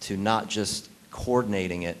 to not just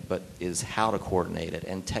coordinating it, but is how to coordinate it.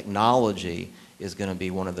 And technology is going to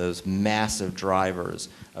be one of those massive drivers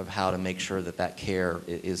of how to make sure that that care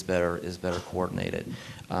is better coordinated.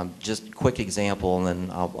 Just a quick example, and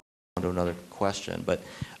then I'll on to another question. But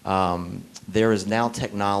there is now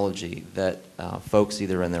technology that folks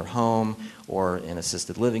either in their home or in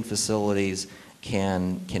assisted living facilities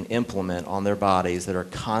can implement on their bodies that are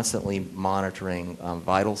constantly monitoring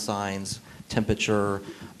vital signs, temperature,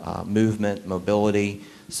 movement, mobility,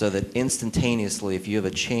 so that instantaneously, if you have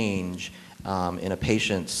a change, in a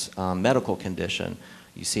patient's medical condition.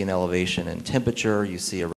 You see an elevation in temperature, you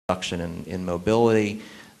see a reduction in mobility,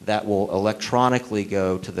 that will electronically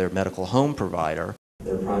go to their medical home provider,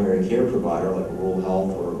 their primary care provider, like a rural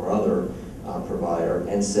health or other provider,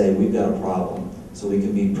 and say, we've got a problem. So we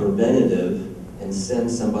can be preventative and send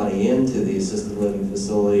somebody into the assisted living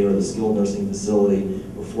facility or the skilled nursing facility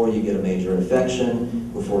before you get a major infection,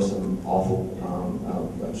 before some awful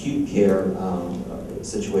acute care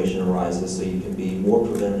situation arises, so you can be more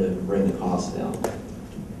preventative and bring the cost down.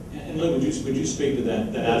 And Lou, would you speak to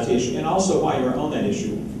that IT issue? And also, while you're on that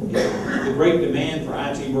issue, the great demand for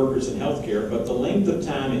IT workers in healthcare, but the length of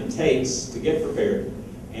time it takes to get prepared,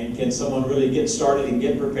 and can someone really get started and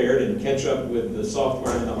get prepared and catch up with the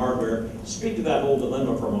software and the hardware? Speak to that whole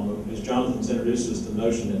dilemma for a moment, because Jonathan's introduced us to the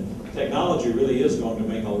notion that technology really is going to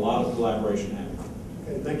make a lot of collaboration happen.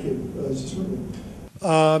 Okay, thank you.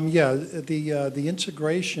 Yeah, the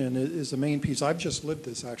integration is the main piece. I've just lived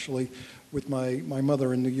this, actually, with my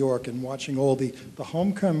mother in New York, and watching all the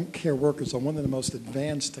home care workers are one of the most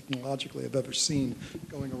advanced technologically I've ever seen,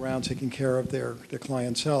 going around taking care of their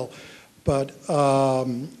clientele. But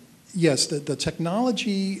yes, the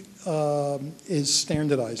technology is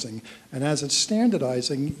standardizing, and as it's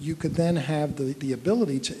standardizing, you could then have the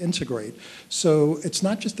ability to integrate. So it's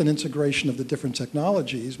not just an integration of the different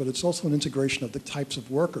technologies, but it's also an integration of the types of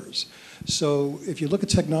workers. So if you look at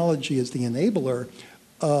technology as the enabler,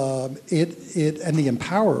 and the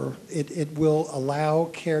empowerer, it will allow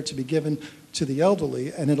care to be given to the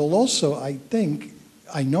elderly, and it'll also, I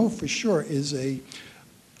know for sure, is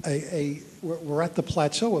we're at the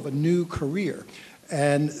plateau of a new career.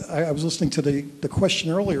 And I was listening to the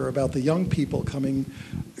question earlier about the young people coming.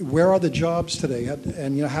 Where are the jobs today?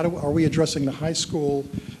 And are we addressing the high school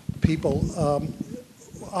people?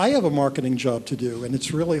 I have a marketing job to do, and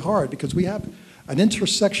it's really hard because we have an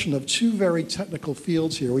intersection of two very technical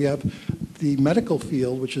fields here. We have the medical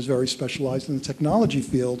field, which is very specialized, and the technology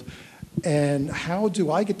field. And how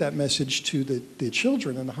do I get that message to the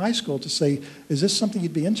children in the high school to say, is this something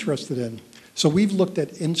you'd be interested in? So we've looked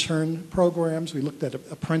at intern programs, we looked at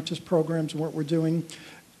apprentice programs and what we're doing,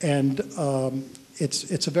 and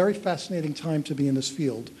it's a very fascinating time to be in this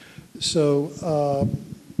field. So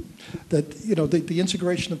the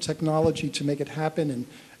integration of technology to make it happen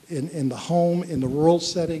in the home, in the rural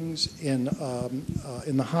settings, in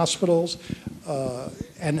the hospitals,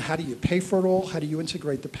 and how do you pay for it all? How do you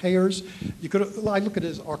integrate the payers? I look at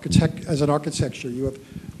it as an architecture.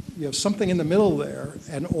 You have something in the middle there,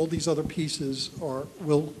 and all these other pieces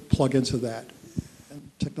will plug into that.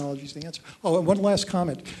 And technology is the answer. Oh, and one last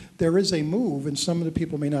comment. There is a move, and some of the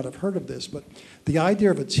people may not have heard of this, but the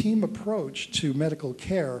idea of a team approach to medical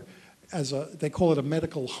care, they call it a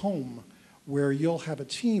medical home, where you'll have a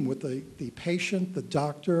team with the patient, the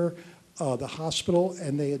doctor, the hospital,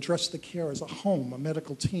 and they address the care as a home, a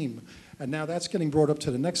medical team. And now that's getting brought up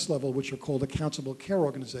to the next level, which are called accountable care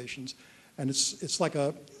organizations. And it's like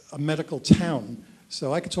a medical town.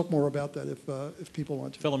 So I could talk more about that if people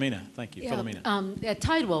want to. Philomena, thank you. Yeah, Philomena. At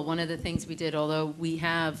Tidewell, one of the things we did, although we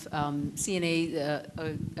have CNA,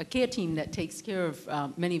 a care team that takes care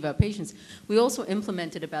of many of our patients, we also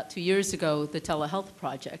implemented about 2 years ago the telehealth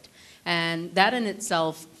project. And that in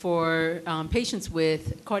itself, for patients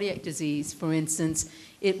with cardiac disease, for instance,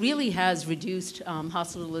 it really has reduced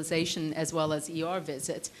hospitalization as well as ER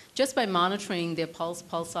visits. Just by monitoring their pulse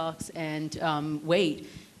ox, and weight,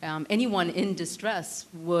 anyone in distress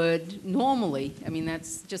would normally,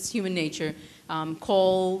 that's just human nature,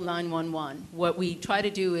 call 911. What we try to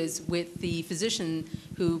do is, with the physician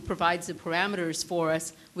who provides the parameters for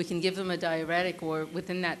us, we can give them a diuretic or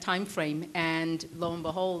within that time frame, and lo and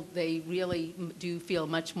behold, they really do feel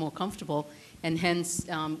much more comfortable, and hence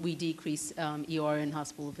we decrease ER and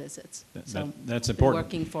hospital visits. That's important.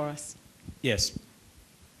 Working for us. Yes.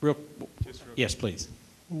 Yes, please.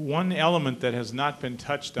 One element that has not been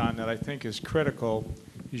touched on that I think is critical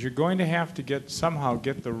is you're going to have to somehow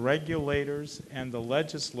get the regulators and the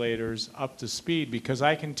legislators up to speed, because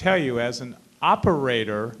I can tell you, as an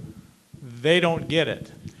operator, they don't get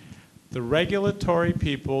it. The regulatory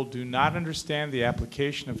people do not understand the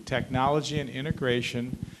application of technology and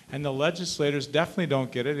integration, and the legislators definitely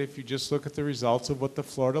don't get it if you just look at the results of what the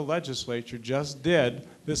Florida legislature just did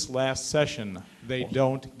this last session. They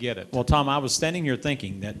don't get it. Well, Tom, I was standing here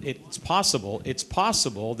thinking that it's possible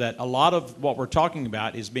that a lot of what we're talking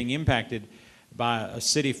about is being impacted by a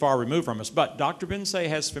city far removed from us. But Dr. Bensay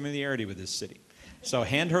has familiarity with this city. So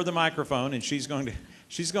hand her the microphone, and she's going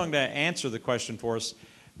to answer the question for us.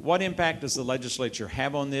 What impact does the legislature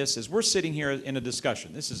have on this? As we're sitting here in a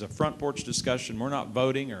discussion, this is a front porch discussion. We're not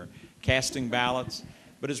voting or casting ballots.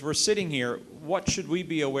 But as we're sitting here, what should we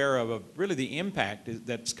be aware of really the impact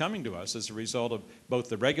that's coming to us as a result of both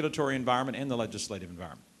the regulatory environment and the legislative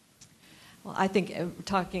environment? Well, I think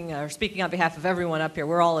speaking on behalf of everyone up here,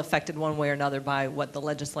 we're all affected one way or another by what the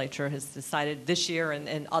legislature has decided this year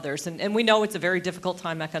and others. And we know it's a very difficult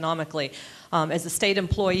time economically. As a state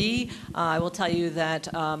employee, I will tell you that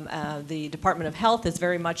the Department of Health is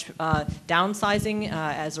very much downsizing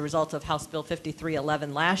as a result of House Bill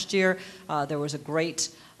 5311 last year. There was a great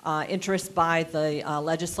interest by the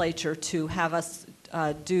legislature to have us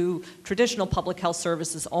do traditional public health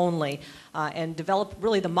services only and develop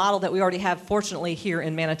really the model that we already have, fortunately, here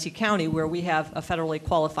in Manatee County, where we have a federally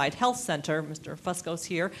qualified health center, Mr. Fusco's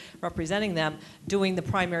here representing them, doing the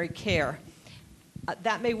primary care.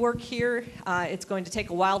 That may work here. It's going to take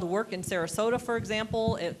a while to work in Sarasota, for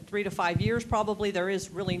example. 3 to 5 years probably. There is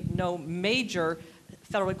really no major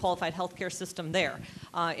federally qualified healthcare system there.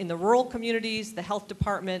 In the rural communities, the health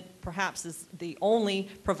department perhaps is the only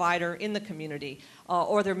provider in the community,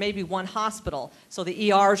 or there may be one hospital. So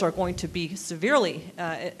the ERs are going to be severely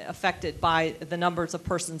affected by the numbers of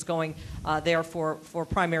persons going there for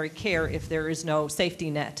primary care if there is no safety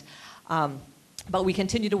net. But we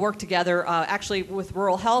continue to work together. Actually, with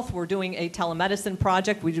Rural Health, we're doing a telemedicine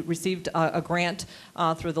project. We received a grant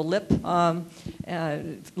through the LIP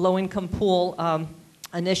low-income pool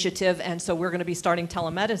initiative, and so we're going to be starting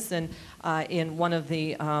telemedicine in one of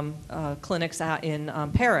the clinics out in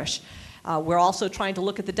Parrish. We're also trying to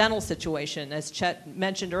look at the dental situation. As Chet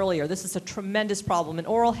mentioned earlier, this is a tremendous problem, and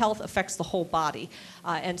oral health affects the whole body.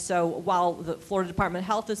 And so while the Florida Department of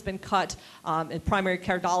Health has been cut, and primary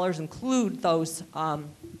care dollars include those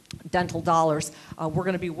dental dollars, we're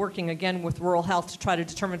going to be working again with Rural Health to try to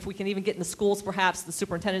determine if we can even get in the schools. Perhaps the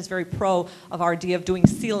superintendent is very pro of our idea of doing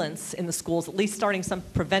sealants in the schools, at least starting some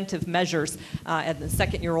preventive measures at the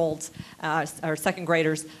second-year-olds or second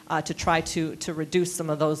graders to try to reduce some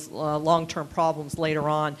of those long-term problems later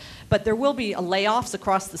on. But there will be layoffs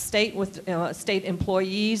across the state with state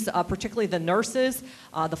employees, particularly the nurses.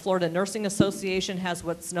 The Florida Nursing Association has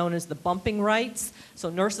what's known as the bumping rights. So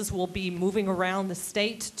nurses will be moving around the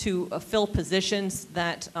state to fill positions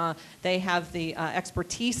that they have the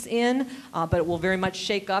expertise in, but it will very much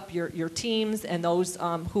shake up your teams and those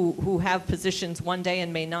who have positions one day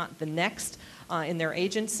and may not the next in their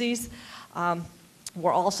agencies.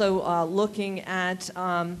 We're also looking at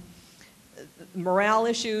morale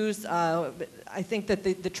issues. I think that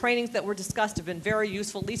the trainings that were discussed have been very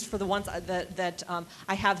useful, at least for the ones that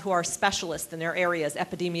I have who are specialists in their areas,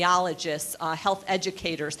 epidemiologists, health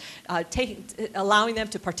educators, allowing them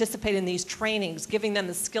to participate in these trainings, giving them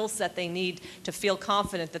the skill set they need to feel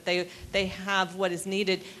confident that they have what is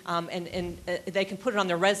needed and they can put it on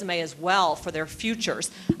their resume as well for their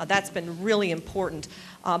futures. That's been really important.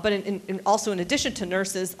 But also in addition to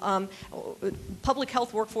nurses, public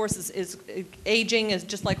health workforce is aging as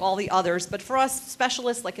just like all the others. But for us,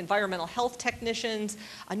 specialists like environmental health technicians,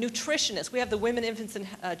 nutritionists, we have the Women, Infants, and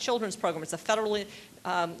Children's Program. It's a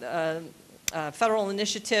federal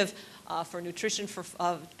initiative for nutrition for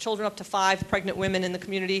children up to 5, pregnant women in the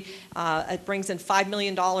community. It brings in $5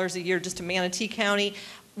 million a year just to Manatee County.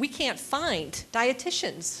 We can't find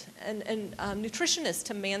dietitians and nutritionists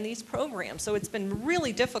to man these programs. So it's been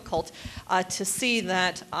really difficult to see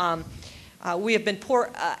that we have been poor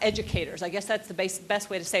educators. I guess that's the best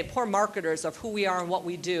way to say it, poor marketers of who we are and what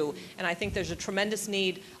we do. And I think there's a tremendous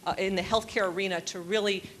need in the healthcare arena to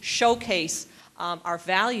really showcase our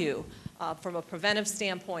value from a preventive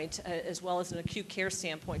standpoint as well as an acute care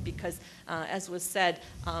standpoint, because as was said,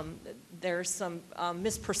 there's some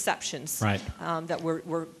misperceptions that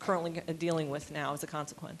we're currently dealing with now as a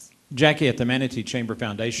consequence. Jackie, at the Manatee Chamber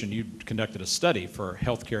Foundation, you conducted a study for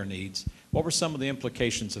healthcare needs. What were some of the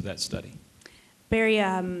implications of that study? Barry,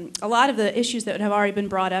 a lot of the issues that have already been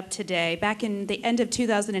brought up today. Back in the end of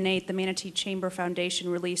 2008, the Manatee Chamber Foundation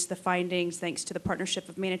released the findings, thanks to the partnership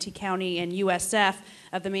of Manatee County and USF,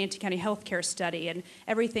 of the Manatee County Healthcare Study. And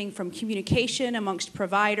everything from communication amongst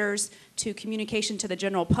providers to communication to the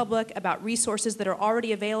general public about resources that are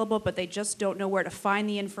already available, but they just don't know where to find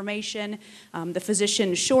the information. The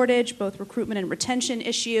physician shortage, both recruitment and retention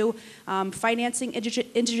issue. Financing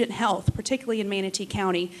indigent health, particularly in Manatee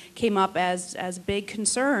County, came up as big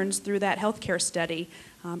concerns through that healthcare study.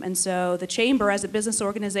 And so the Chamber, as a business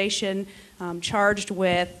organization charged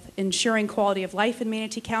with ensuring quality of life in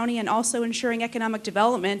Manatee County and also ensuring economic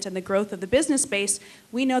development and the growth of the business base,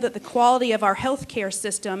 we know that the quality of our healthcare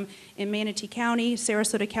system in Manatee County,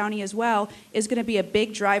 Sarasota County as well, is going to be a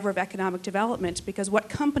big driver of economic development, because what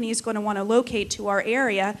company is going to want to locate to our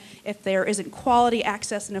area if there isn't quality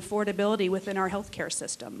access and affordability within our healthcare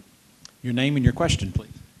system? Your name and your question,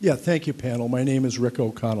 please. Yeah, thank you, panel. My name is Rick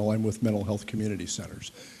O'Connell. I'm with Mental Health Community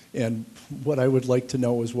Centers. And what I would like to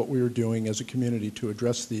know is what we are doing as a community to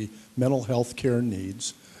address the mental health care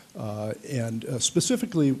needs, and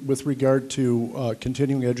specifically with regard to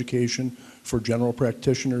continuing education for general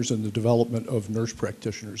practitioners and the development of nurse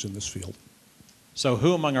practitioners in this field. So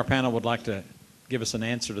who among our panel would like to give us an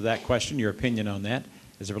answer to that question, your opinion on that,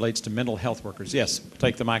 as it relates to mental health workers? Yes,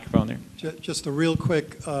 take the microphone there. Just a real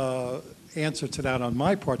quick answer to that on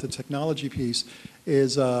my part, the technology piece,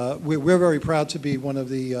 is we're very proud to be one of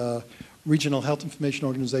the regional health information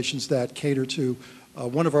organizations that cater to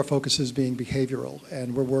one of our focuses being behavioral.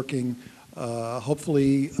 And we're working,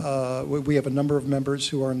 hopefully, we have a number of members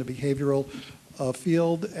who are in the behavioral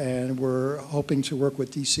field, and we're hoping to work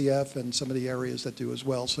with DCF and some of the areas that do as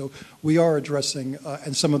well. So we are addressing,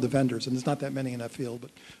 and some of the vendors, and there's not that many in that field,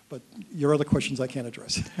 but your other questions I can't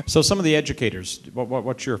address. So some of the educators,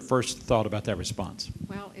 what's your first thought about that response?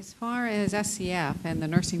 Well, as far as SCF and the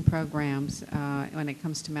nursing programs, when it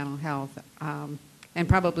comes to mental health, and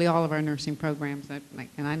probably all of our nursing programs,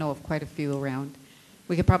 and I know of quite a few around,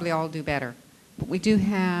 we could probably all do better. But we do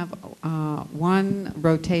have one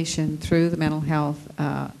rotation through the mental health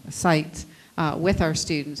sites with our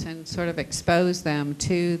students and sort of expose them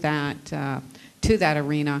to that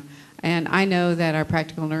arena. And I know that our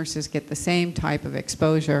practical nurses get the same type of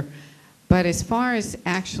exposure. But as far as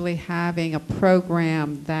actually having a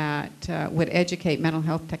program that would educate mental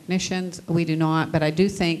health technicians, we do not. But I do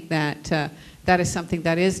think that that is something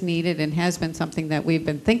that is needed and has been something that we've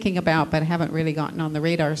been thinking about but haven't really gotten on the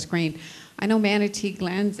radar screen. I know Manatee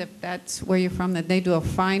Glens, if that's where you're from, that they do a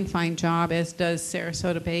fine, fine job, as does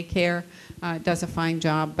Sarasota Bay Care, does a fine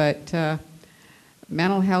job. But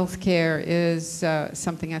mental health care is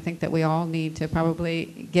something I think that we all need to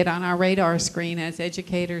probably get on our radar screen as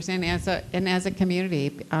educators and as a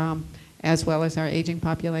community, as well as our aging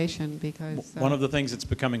population. Because one of the things that's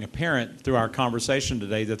becoming apparent through our conversation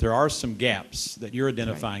today, that there are some gaps that you're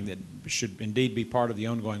identifying that should indeed be part of the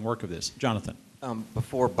ongoing work of this. Jonathan.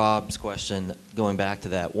 Before Bob's question, going back to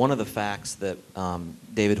that, one of the facts that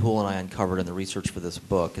David Houle and I uncovered in the research for this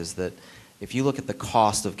book is that if you look at the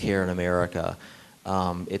cost of care in America,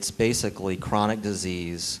 it's basically chronic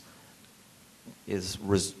disease is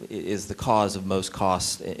the cause of most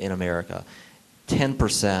costs in America.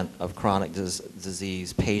 10% of chronic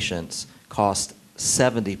disease patients cost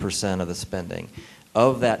 70% of the spending.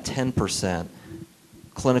 Of that 10%,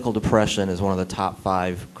 clinical depression is one of the top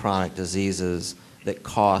 5 chronic diseases that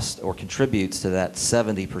cost or contributes to that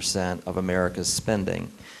 70% of America's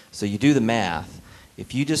spending. So you do the math.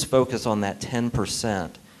 If you just focus on that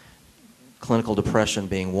 10%, clinical depression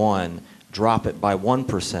being one, drop it by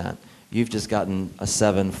 1%, you've just gotten a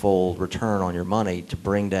 7-fold return on your money to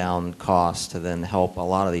bring down costs to then help a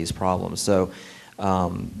lot of these problems. So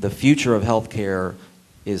the future of healthcare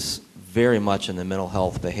is very much in the mental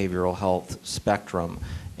health, behavioral health spectrum,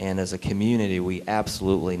 and as a community, we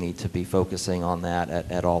absolutely need to be focusing on that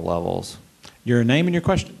at all levels. Your name and your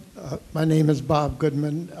question. My name is Bob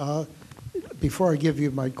Goodman. Before I give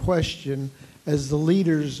you my question, as the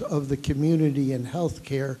leaders of the community in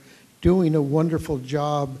healthcare, doing a wonderful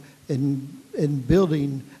job in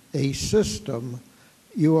building a system,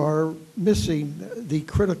 you are missing the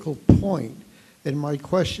critical point. And my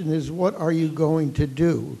question is, what are you going to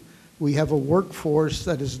do? We have a workforce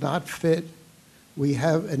that is not fit. We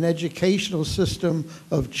have an educational system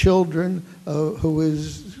of children who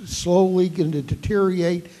is slowly going to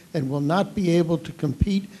deteriorate and will not be able to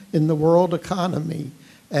compete in the world economy.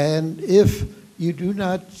 And if you do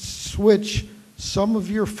not switch some of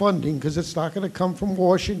your funding, because it's not going to come from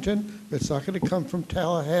Washington, it's not going to come from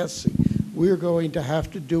Tallahassee, we're going to have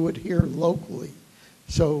to do it here locally.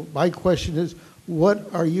 So my question is,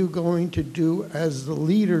 what are you going to do as the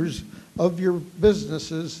leaders of your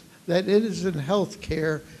businesses that it is in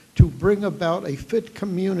healthcare to bring about a fit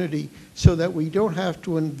community so that we don't have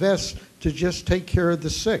to invest to just take care of the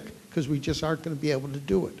sick, because we just aren't going to be able to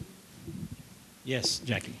do it? Yes,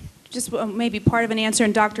 Jackie. Just maybe part of an answer,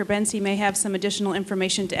 and Dr. Bensi may have some additional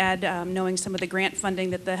information to add, knowing some of the grant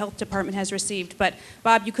funding that the health department has received. But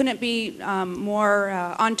Bob, you couldn't be more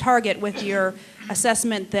on target with your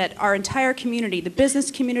assessment that our entire community, the business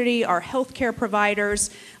community, our healthcare providers,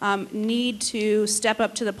 need to step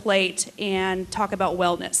up to the plate and talk about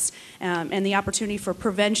wellness and the opportunity for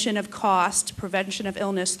prevention of cost, prevention of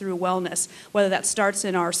illness through wellness, whether that starts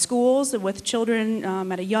in our schools with children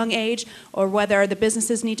at a young age, or whether the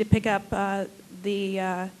businesses need to pick up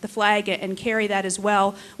the flag and carry that as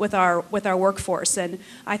well with our workforce. And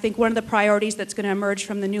I think one of the priorities that's going to emerge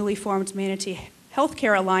from the newly formed Manatee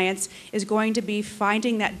Healthcare Alliance is going to be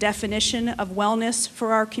finding that definition of wellness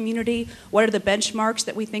for our community. What are the benchmarks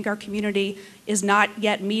that we think our community is not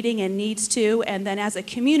yet meeting and needs to? And then as a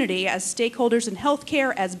community, as stakeholders in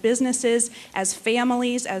healthcare, as businesses, as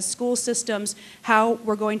families, as school systems, how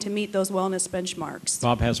we're going to meet those wellness benchmarks.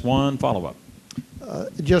 Bob has one follow-up.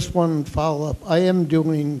 Just one follow-up. I am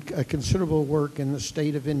doing considerable work in the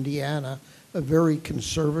state of Indiana, a very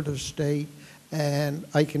conservative state, and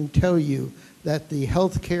I can tell you that the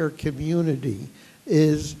healthcare community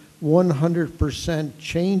is 100%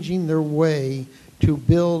 changing their way to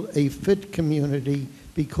build a fit community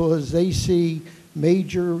because they see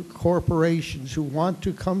major corporations who want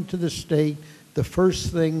to come to the state. The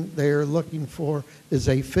first thing they're looking for is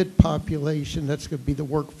a fit population that's going to be the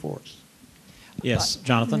workforce. Yes,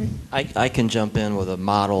 Jonathan? I can jump in with a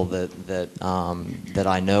model that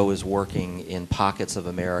I know is working in pockets of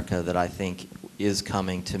America that I think is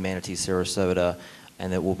coming to Manatee, Sarasota,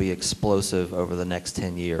 and that will be explosive over the next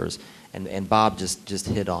 10 years. And Bob just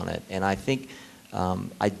hit on it. And I think,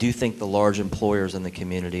 I do think the large employers in the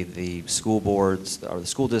community, the school boards, or the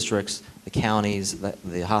school districts, the counties,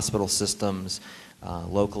 the hospital systems,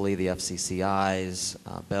 locally the FCCIs,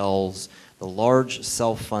 Bells, the large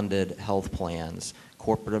self-funded health plans,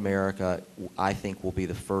 corporate America, I think will be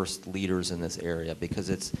the first leaders in this area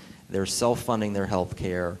because they're self-funding their health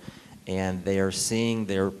care and they are seeing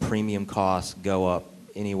their premium costs go up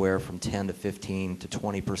anywhere from 10 to 15 to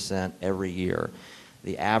 20% every year.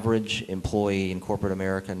 The average employee in corporate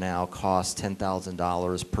America now costs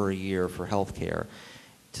 $10,000 per year for health care.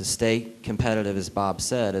 To stay competitive, as Bob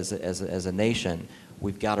said, as a nation,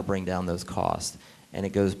 we've got to bring down those costs. And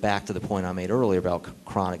it goes back to the point I made earlier about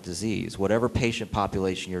chronic disease. Whatever patient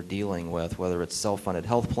population you're dealing with, whether it's self-funded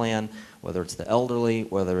health plan, whether it's the elderly,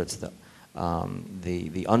 whether it's the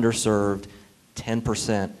underserved,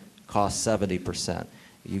 10% costs 70%.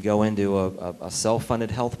 You go into a self-funded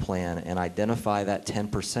health plan and identify that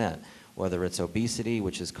 10%, whether it's obesity,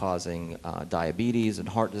 which is causing diabetes and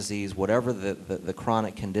heart disease, whatever the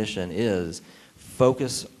chronic condition is,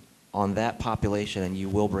 focus on that population and you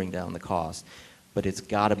will bring down the cost. But it's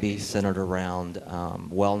got to be centered around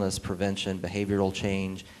wellness, prevention, behavioral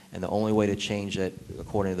change, and the only way to change it,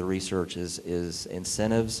 according to the research, is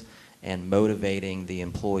incentives and motivating the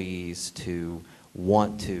employees to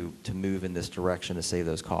want to move in this direction to save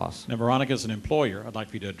those costs. Now, Veronica, as an employer, I'd like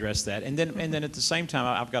for you to address that. And then at the same time,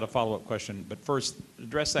 I've got a follow-up question. But first,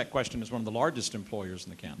 address that question as one of the largest employers in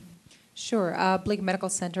the county. Sure. Blake Medical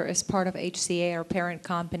Center is part of HCA, our parent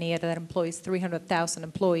company, that employs 300,000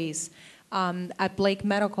 employees. At Blake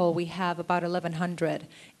Medical, we have about 1,100,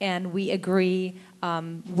 and we agree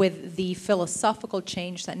with the philosophical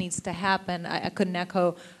change that needs to happen. I couldn't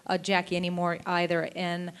echo Jackie anymore either,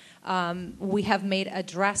 and we have made a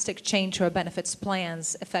drastic change to our benefits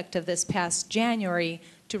plans effective this past January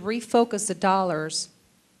to refocus the dollars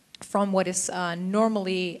from what is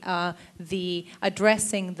normally the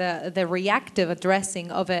reactive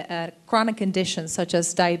addressing of a chronic condition such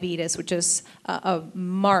as diabetes, which is a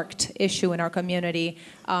marked issue in our community,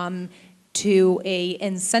 to a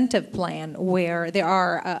incentive plan where there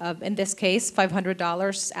are, in this case,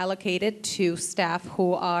 $500 allocated to staff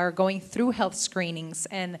who are going through health screenings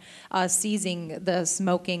and ceasing the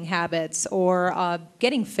smoking habits or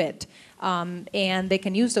getting fit. And they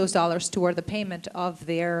can use those dollars toward the payment of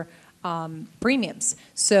their premiums.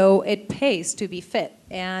 So it pays to be fit.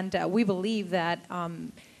 And we believe that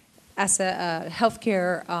as a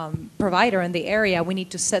healthcare provider in the area, we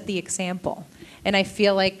need to set the example. And I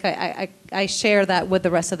feel like I share that with the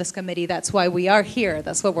rest of this committee. That's why we are here.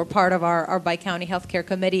 That's why we're part of our Bi-County Healthcare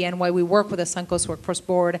Committee and why we work with the Suncoast Workforce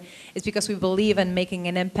Board is because we believe in making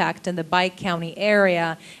an impact in the Bi-County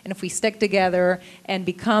area. And if we stick together and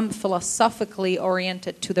become philosophically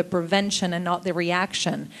oriented to the prevention and not the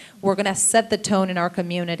reaction, we're going to set the tone in our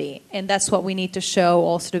community. And that's what we need to show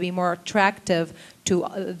also to be more attractive to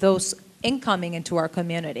those incoming into our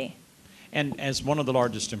community. And as one of the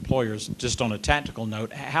largest employers, just on a tactical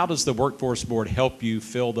note, how does the Workforce Board help you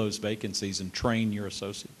fill those vacancies and train your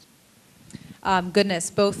associates? Goodness,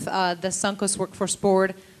 both the Suncoast Workforce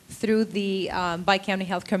Board through the Bi-County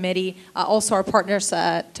Health Committee, also our partners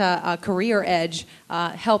at Career Edge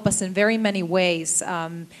help us in very many ways,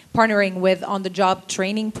 partnering with on-the-job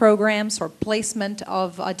training programs or placement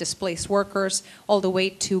of displaced workers all the way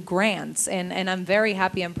to grants. And I'm very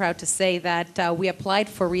happy and proud to say that we applied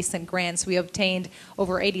for recent grants. We obtained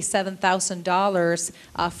over $87,000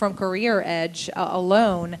 from Career Edge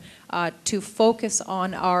alone to focus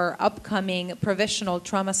on our upcoming Provisional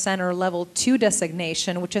Trauma Center Level 2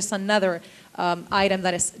 designation, which is another item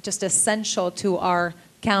that is just essential to our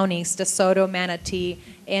counties, DeSoto, Manatee,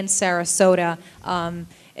 and Sarasota.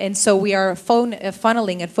 And so we are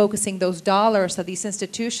funneling and focusing those dollars that these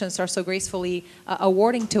institutions are so gracefully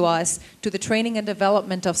awarding to us to the training and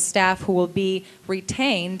development of staff who will be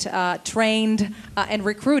retained, trained, and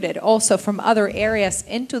recruited also from other areas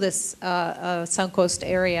into this Suncoast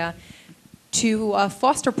area to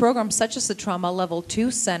foster programs such as the Trauma Level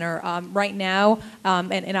 2 Center. Right now,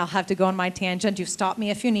 and I'll have to go on my tangent, you stop me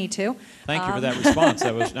if you need to. Thank you for that response.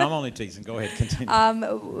 I'm only teasing. Go ahead,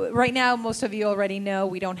 continue. Right now, most of you already know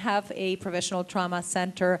we don't have a provisional trauma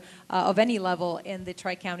center of any level in the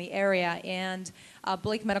Tri-County area, and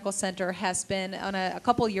Blake Medical Center has been on a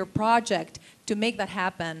couple-year project to make that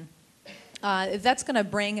happen. That's going to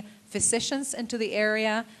bring physicians into the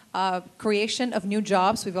area, creation of new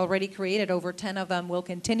jobs. We've already created over 10 of them. We'll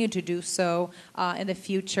continue to do so in the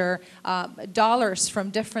future. Dollars from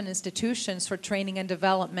different institutions for training and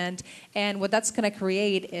development. And what that's going to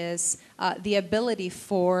create is the ability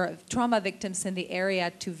for trauma victims in the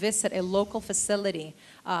area to visit a local facility,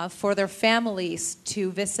 for their families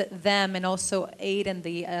to visit them and also aid in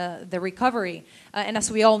the recovery. And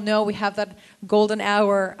as we all know, we have that golden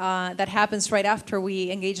hour that happens right after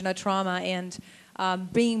we engage in a trauma, and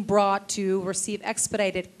being brought to receive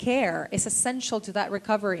expedited care is essential to that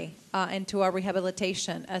recovery and to our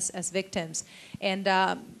rehabilitation as victims. And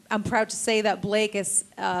I'm proud to say that Blake is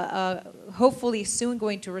hopefully soon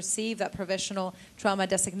going to receive that provisional trauma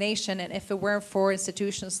designation. And if it weren't for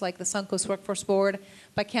institutions like the Suncoast Workforce Board,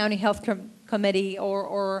 by County Health Committee,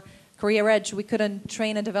 or Career Edge, we couldn't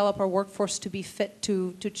train and develop our workforce to be fit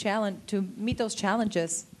to meet those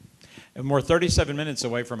challenges. And we're 37 minutes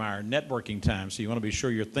away from our networking time, so you want to be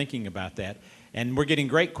sure you're thinking about that. And we're getting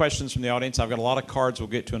great questions from the audience. I've got a lot of cards we'll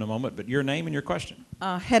get to in a moment, but your name and your question.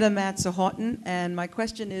 Hedda Matza-Houghton, and my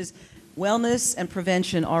question is, wellness and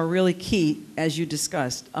prevention are really key, as you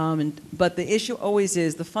discussed, but the issue always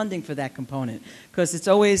is the funding for that component, because it's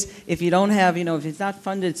always, if you don't have, if it's not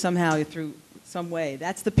funded somehow through some way,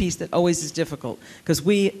 that's the piece that always is difficult, because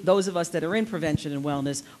those of us that are in prevention and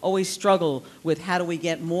wellness always struggle with how do we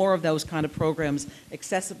get more of those kind of programs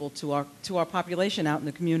accessible to our population out in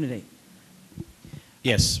the community.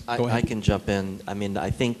 Yes, go ahead. I can jump in. I mean, I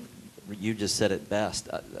think you just said it best.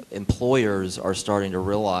 Employers are starting to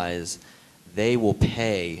realize they will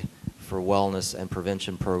pay for wellness and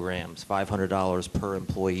prevention programs, $500 per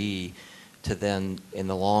employee, to then, in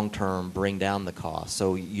the long term, bring down the cost.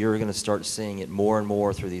 So you're going to start seeing it more and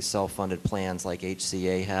more through these self-funded plans like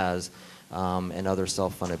HCA has and other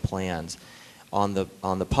self-funded plans. On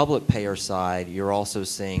the public payer side, you're also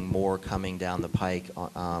seeing more coming down the pike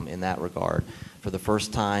in that regard. For the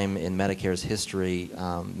first time in Medicare's history,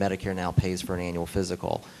 Medicare now pays for an annual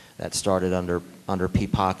physical. That started under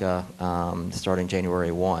PPACA starting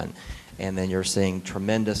January 1. And then you're seeing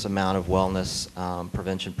tremendous amount of wellness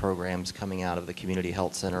prevention programs coming out of the community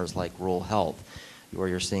health centers like Rural Health, where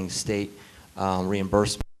you're seeing state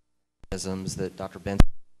reimbursement mechanisms that Dr. Benson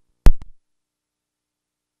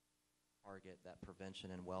target that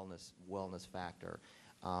prevention and wellness factor.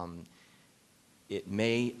 It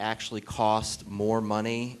may actually cost more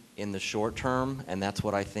money in the short term, and that's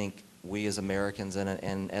what I think we as Americans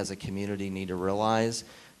and as a community need to realize.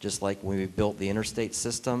 Just like when we built the interstate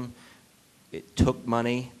system, it took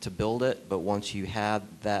money to build it, but once you had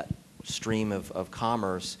that stream of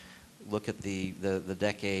commerce, look at the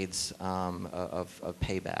decades of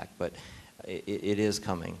payback. But it is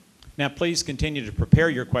coming. Now, please continue to prepare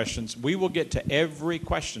your questions. We will get to every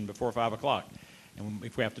question before 5 o'clock. And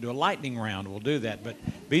if we have to do a lightning round, we'll do that. But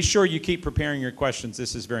be sure you keep preparing your questions.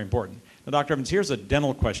 This is very important. Now, Dr. Evans, here's a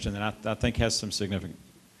dental question that I think has some significance.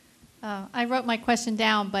 I wrote my question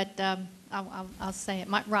down, but I'll say it.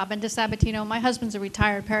 Robin DeSabatino, my husband's a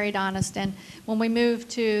retired periodontist, and when we moved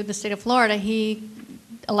to the state of Florida, he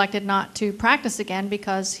elected not to practice again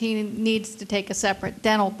because he needs to take a separate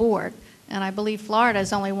dental board. And I believe Florida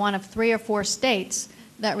is only one of 3 or 4 states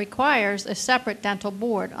that requires a separate dental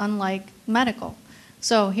board, unlike medical.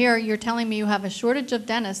 So here you're telling me you have a shortage of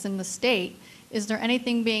dentists in the state. Is there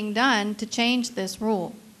anything being done to change this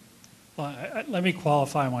rule? Well, let me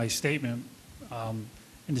qualify my statement and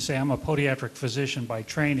to say I'm a podiatric physician by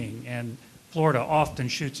training, and Florida often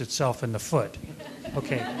shoots itself in the foot.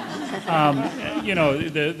 Okay. You know,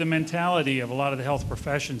 the mentality of a lot of the health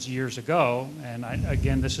professions years ago, and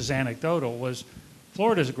again, this is anecdotal, was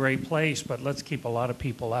Florida's a great place, but let's keep a lot of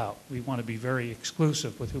people out. We want to be very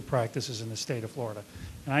exclusive with who practices in the state of Florida.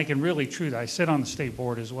 And I can really true that. I sit on the state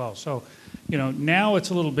board as well. So, you know, now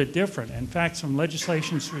it's a little bit different. In fact, some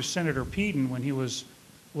legislation through Senator Peden when he was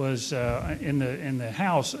in the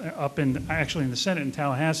House, actually in the Senate in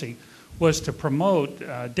Tallahassee, was to promote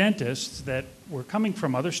dentists that were coming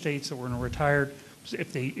from other states that were retired.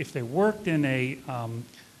 If they worked in a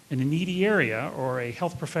needy area or a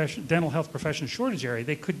dental health profession shortage area,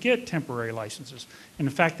 they could get temporary licenses. And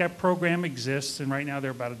in fact, that program exists, and right now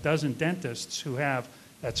there are about a dozen dentists who have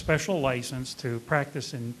that special license to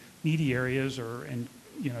practice in needy areas or in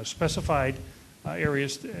specified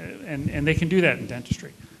areas, and they can do that in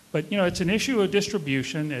dentistry. But it's an issue of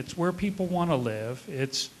distribution. It's where people want to live.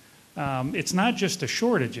 It's not just a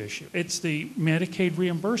shortage issue. It's the Medicaid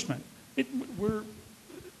reimbursement. We're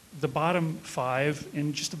the bottom 5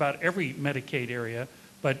 in just about every Medicaid area,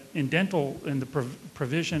 but in dental, in the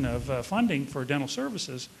provision of funding for dental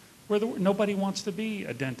services, where nobody wants to be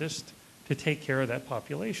a dentist to take care of that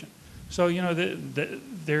population. So,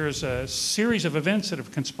 there's a series of events that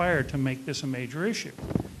have conspired to make this a major issue.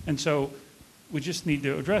 And so we just need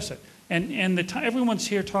to address it. And everyone's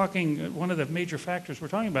here talking, one of the major factors we're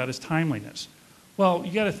talking about is timeliness. Well,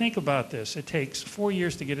 you got to think about this. It takes 4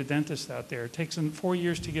 years to get a dentist out there. It takes 4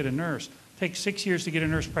 years to get a nurse. It takes 6 years to get a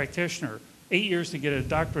nurse practitioner, 8 years to get a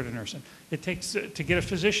doctorate of nursing. It takes to get a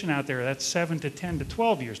physician out there, that's 7 to 10 to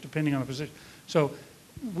 12 years, depending on the position. So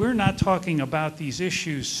we're not talking about these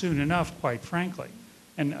issues soon enough, quite frankly.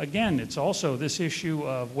 And again, it's also this issue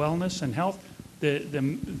of wellness and health.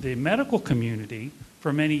 The medical community,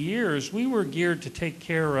 for many years, we were geared to take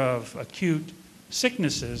care of acute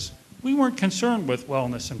sicknesses. We weren't concerned with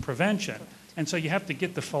wellness and prevention. And so you have to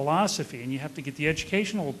get the philosophy and you have to get the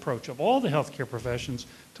educational approach of all the healthcare professions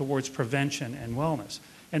towards prevention and wellness.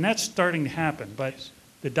 And that's starting to happen. But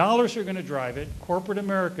the dollars are going to drive it. Corporate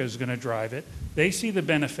America is going to drive it. They see the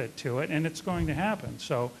benefit to it, and it's going to happen.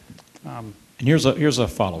 So, and here's a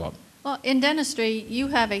follow-up. Well, in dentistry, you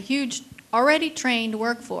have a huge, already trained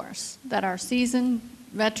workforce that are seasoned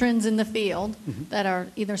veterans in the field that are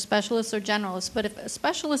either specialists or generalists. But if a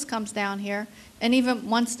specialist comes down here and even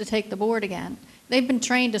wants to take the board again, they've been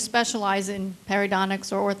trained to specialize in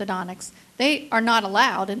periodontics or orthodontics. They are not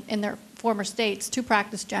allowed in their former states to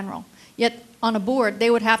practice general. Yet on a board, they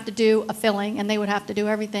would have to do a filling and they would have to do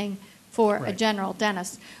everything for a general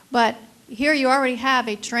dentist. But here you already have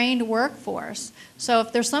a trained workforce. So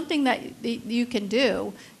if there's something that you can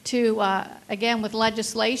do to, again, with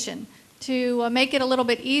legislation, to make it a little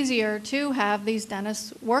bit easier to have these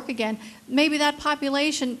dentists work again, maybe that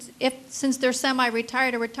population, since they're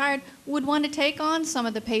semi-retired or retired, would want to take on some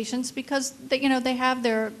of the patients because they have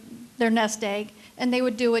their nest egg, and they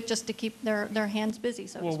would do it just to keep their hands busy.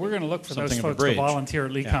 So well, we're going to look for those folks to volunteer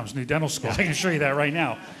at Lee Combs New Dental School. I can show you that right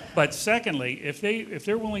now. But secondly, if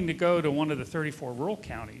they're willing to go to one of the 34 rural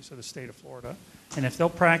counties of the state of Florida, and if they'll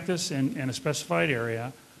practice in a specified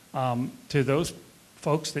area, to those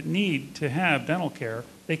folks that need to have dental care,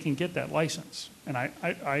 they can get that license. And I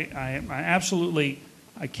absolutely,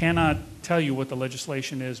 I cannot tell you what the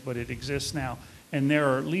legislation is, but it exists now. And there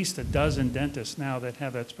are at least a dozen dentists now that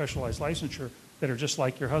have that specialized licensure that are just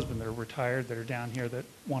like your husband, that are retired, that are down here that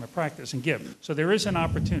want to practice and give. So there is an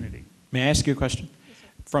opportunity. May I ask you a question?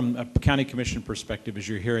 From a county commission perspective, as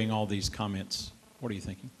you're hearing all these comments, what are you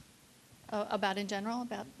thinking? About in general?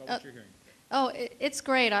 About what you're hearing. Oh, it's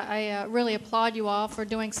great. I really applaud you all for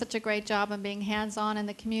doing such a great job and being hands-on in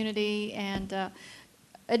the community and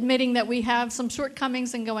admitting that we have some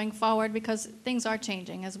shortcomings in going forward because things are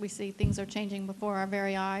changing. As we see, things are changing before our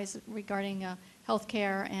very eyes regarding health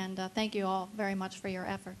care, and thank you all very much for your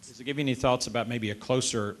efforts. Does it give you any thoughts about maybe a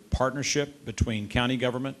closer partnership between county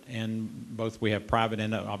government and both, we have private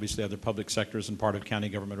and obviously other public sectors and part of county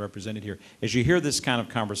government represented here? As you hear this kind of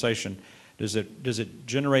conversation, does it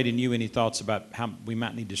generate in you any thoughts about how we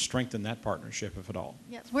might need to strengthen that partnership, if at all?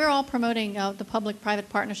 Yes, we're all promoting the public-private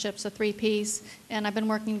partnerships, the 3 Ps, and I've been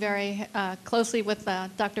working very closely with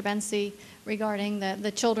Dr. Bensi regarding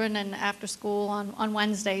the children and after school on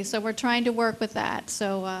Wednesday. So we're trying to work with that.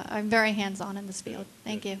 So I'm very hands-on in this field.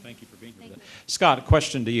 Thank you. Thank you for being here with that. Scott, a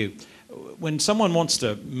question to you. When someone wants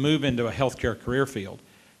to move into a healthcare career field,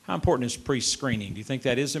 how important is pre-screening? Do you think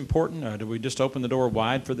that is important, or do we just open the door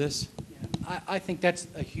wide for this? I think that's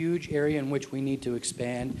a huge area in which we need to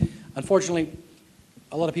expand. Unfortunately,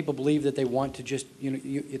 a lot of people believe that they want to just,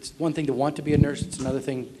 it's one thing to want to be a nurse, it's another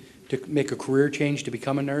thing to make a career change to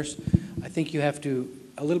become a nurse. I think you have to,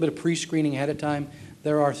 a little bit of pre-screening ahead of time.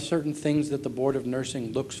 There are certain things that the Board of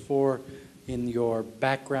Nursing looks for in your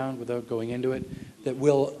background without going into it that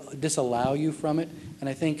will disallow you from it. And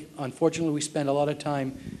I think, unfortunately, we spend a lot of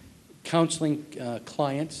time counseling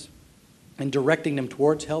clients and directing them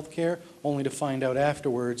towards health care, only to find out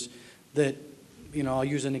afterwards that, I'll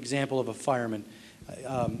use an example of a fireman.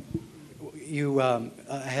 I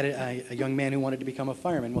had a young man who wanted to become a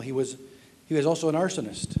fireman. Well, he was also an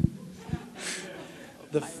arsonist.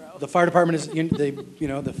 The fire department is, the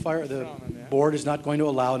board is not going to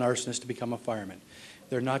allow an arsonist to become a fireman.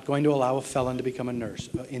 They're not going to allow a felon to become a nurse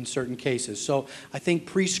in certain cases. So I think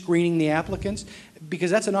pre-screening the applicants,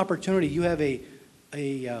 because that's an opportunity. You have a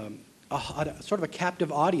sort of a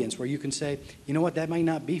captive audience where you can say, you know what, that might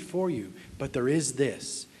not be for you, but there is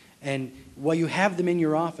this. And while you have them in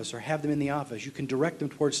your office or have them in the office, you can direct them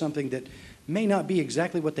towards something that may not be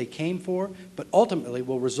exactly what they came for, but ultimately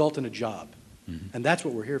will result in a job. Mm-hmm. And that's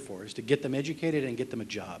what we're here for, is to get them educated and get them a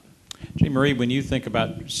job. Jean Marie, when you think about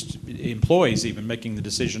employees even making the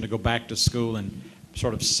decision to go back to school and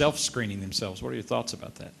sort of self-screening themselves, what are your thoughts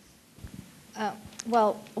about that?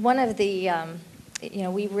 Well, one of the,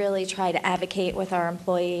 we really try to advocate with our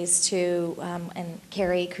employees to, and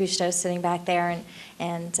Carrie Cousteau sitting back there,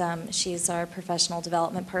 and she's our professional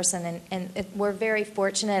development person, and we're very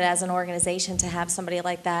fortunate as an organization to have somebody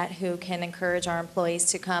like that who can encourage our employees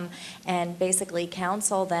to come and basically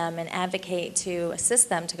counsel them and advocate to assist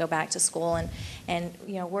them to go back to school, and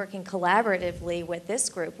working collaboratively with this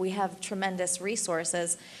group. We have tremendous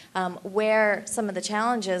resources. Where some of the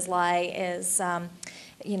challenges lie is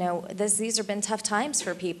these have been tough times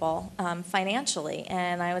for people financially,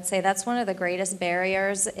 and I would say that's one of the greatest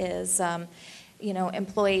barriers is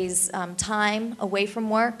employees' time away from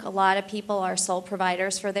work. A lot of people are sole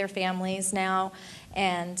providers for their families now,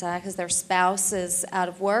 and because their spouse is out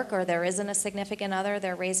of work or there isn't a significant other,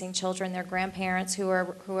 they're raising children, they're grandparents who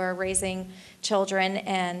are raising children,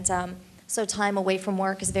 and so time away from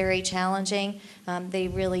work is very challenging. They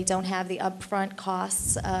really don't have the upfront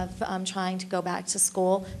costs of trying to go back to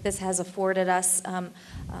school. This has afforded us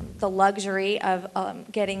the luxury of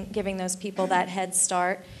giving those people that head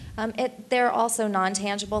start. There are also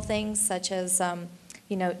non-tangible things such as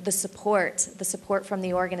the support from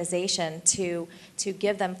the organization to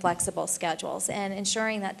give them flexible schedules and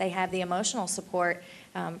ensuring that they have the emotional support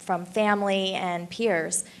from family and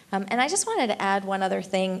peers. And I just wanted to add one other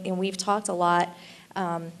thing, and we've talked a lot,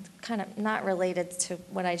 kind of not related to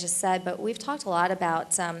what I just said, but we've talked a lot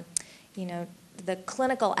about, the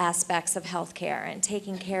clinical aspects of healthcare and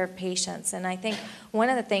taking care of patients. And I think one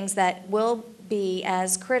of the things that will be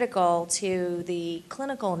as critical to the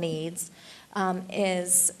clinical needs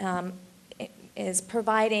is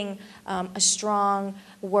providing a strong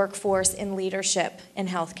workforce in leadership in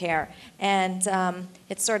healthcare. And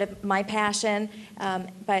it's sort of my passion,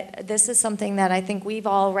 but this is something that I think we've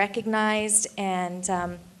all recognized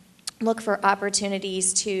and look for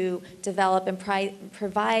opportunities to develop and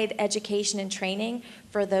provide education and training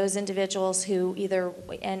for those individuals who either,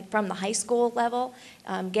 and from the high school level,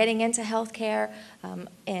 getting into healthcare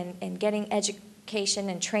and getting education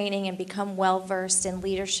and training and become well-versed in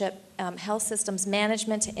leadership, health systems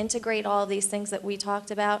management to integrate all of these things that we talked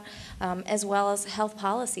about, as well as health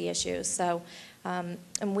policy issues. So, and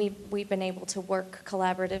we've been able to work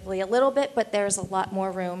collaboratively a little bit, but there's a lot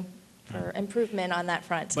more room for improvement on that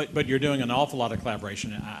front. But you're doing an awful lot of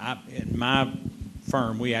collaboration. In my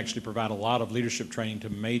firm, we actually provide a lot of leadership training to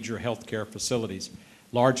major healthcare facilities,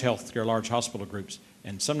 large healthcare, large hospital groups,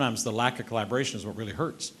 and sometimes the lack of collaboration is what really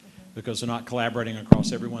hurts because they're not collaborating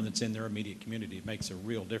across everyone that's in their immediate community. It makes a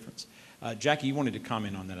real difference. Jackie, you wanted to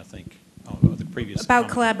comment on that, I think, the previous about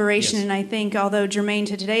comment. collaboration, Yes. and I think although germane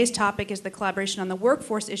to today's topic is the collaboration on the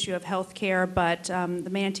workforce issue of healthcare, but the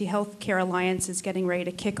Manatee Healthcare Alliance is getting ready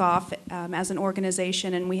to kick off as an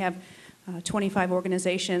organization, and we have 25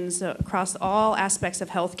 organizations across all aspects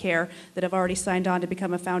of healthcare that have already signed on to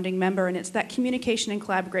become a founding member, and it's that communication and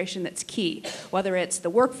collaboration that's key. Whether it's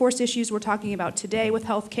the workforce issues we're talking about today with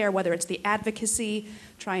healthcare, whether it's the advocacy,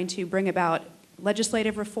 trying to bring about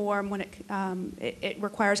legislative reform when it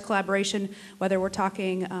requires collaboration, whether we're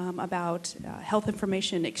talking about health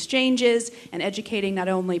information exchanges and educating not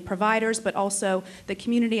only providers but also the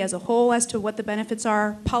community as a whole as to what the benefits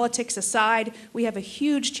are. Politics aside, we have a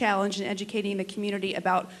huge challenge in educating the community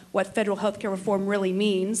about what federal health care reform really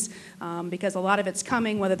means, because a lot of it's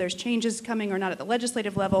coming, whether there's changes coming or not at the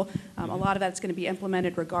legislative level, a lot of that's going to be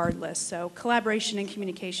implemented regardless. So collaboration and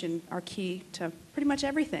communication are key to pretty much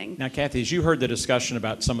everything. Now, Kathy, as you heard the discussion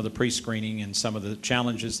about some of the pre-screening and some of the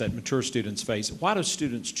challenges that mature students face, why do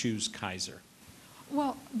students choose Kaiser?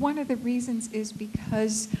 Well, one of the reasons is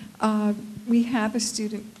because we have a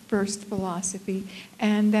student-first philosophy,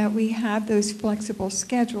 and that we have those flexible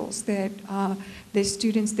schedules that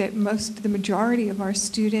the majority of our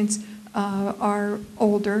students are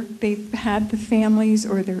older, they've had the families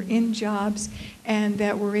or they're in jobs, and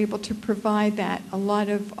that we're able to provide that. A lot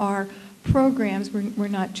of our programs, we're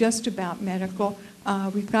not just about medical.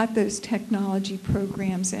 We've got those technology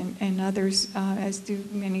programs and others, as do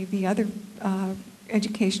many of the other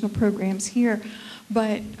educational programs here.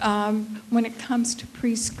 But when it comes to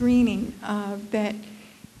pre-screening, that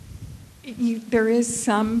there is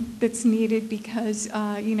some that's needed because,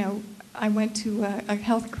 you know, I went to a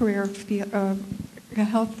health career field, a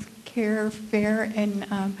health care fair in,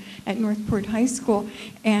 at Northport High School,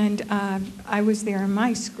 and I was there in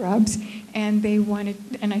my scrubs, and they wanted,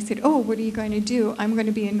 and I said, oh, what are you going to do? I'm going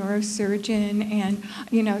to be a neurosurgeon, and,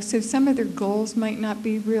 you know, so some of their goals might not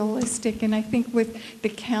be realistic, and I think with the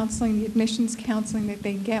counseling, the admissions counseling that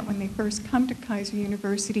they get when they first come to Kaiser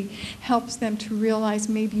University helps them to realize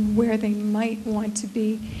maybe where they might want to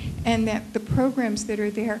be, and that the programs that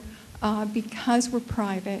are there, because we're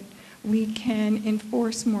private, we can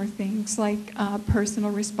enforce more things like personal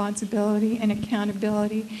responsibility and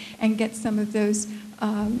accountability, and get some of those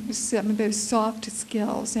soft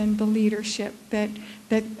skills and the leadership that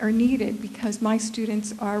are needed, because my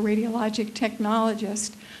students are radiologic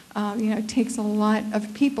technologists. You know, it takes a lot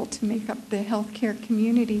of people to make up the healthcare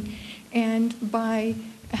community, and by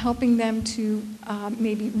helping them to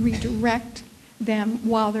maybe redirect them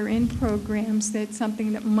while they're in programs, that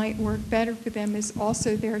something that might work better for them is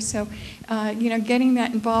also there. So, you know, getting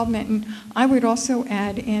that involvement. And I would also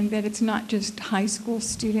add in that it's not just high school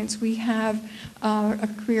students. We have a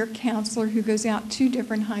career counselor who goes out to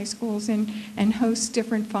different high schools and hosts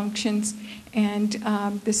different functions. And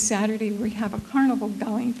this Saturday we have a carnival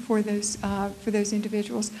going for those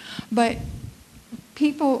individuals. But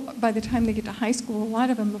people, by the time they get to high school, a lot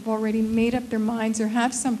of them have already made up their minds or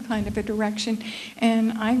have some kind of a direction.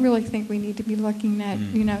 And I really think we need to be looking at,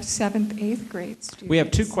 you know, 7th, 8th grade students. We have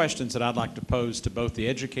two questions that I'd like to pose to both the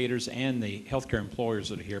educators and the healthcare employers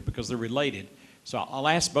that are here, because they're related. So I'll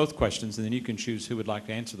ask both questions, and then you can choose who would like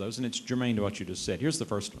to answer those, and it's germane to what you just said. Here's the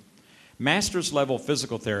first one. Master's level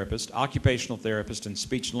physical therapist, occupational therapist, and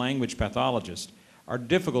speech language pathologist are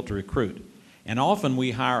difficult to recruit, and often we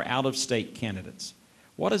hire out-of-state candidates.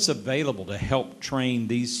 What is available to help train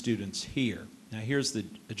these students here? Now here's the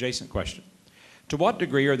adjacent question. To what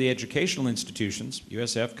degree are the educational institutions,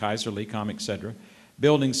 USF, Kaiser, LECOM, etc.,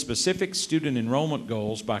 building specific student enrollment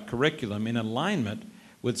goals by curriculum in alignment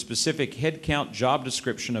with specific headcount job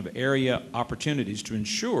description of area opportunities to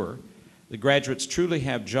ensure the graduates truly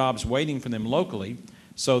have jobs waiting for them locally,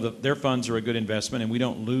 so that their funds are a good investment and we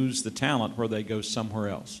don't lose the talent where they go somewhere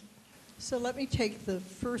else? So let me take the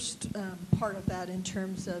first part of that in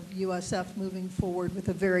terms of USF moving forward with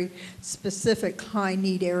a very specific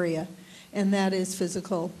high-need area, and that is speech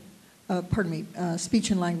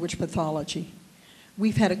and language pathology.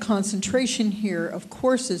 We've had a concentration here of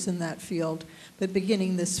courses in that field, but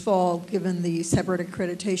beginning this fall, given the separate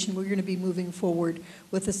accreditation, we're going to be moving forward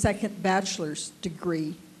with a second bachelor's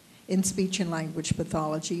degree in speech and language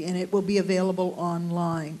pathology, and it will be available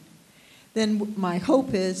online. Then my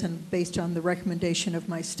hope is, and based on the recommendation of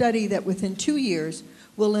my study, that within 2 years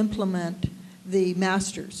we'll implement the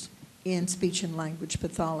master's in speech and language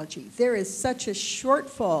pathology. There is such a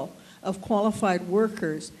shortfall of qualified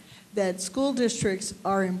workers that school districts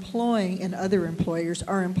are employing, and other employers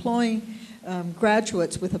are employing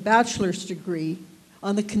graduates with a bachelor's degree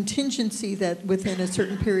on the contingency that within a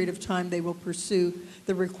certain period of time they will pursue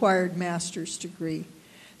the required master's degree.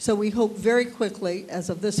 So we hope very quickly, as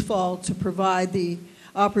of this fall, to provide the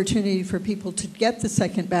opportunity for people to get the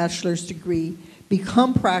second bachelor's degree,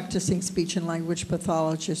 become practicing speech and language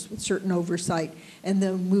pathologists with certain oversight, and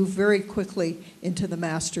then move very quickly into the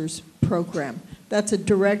master's program. That's a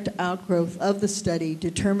direct outgrowth of the study,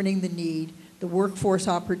 determining the need, the workforce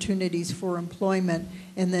opportunities for employment,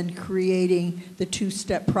 and then creating the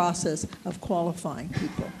two-step process of qualifying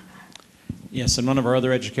people. Yes, and one of our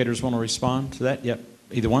other educators want to respond to that? Yep.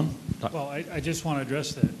 Either one? Well, I just want to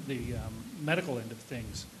address the medical end of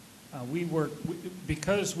things.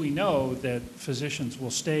 Because we know that physicians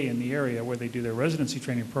will stay in the area where they do their residency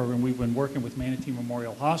training program. We've been working with Manatee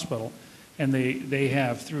Memorial Hospital, and they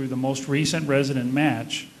have, through the most recent resident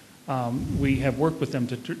match, we have worked with them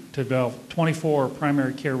to develop 24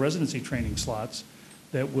 primary care residency training slots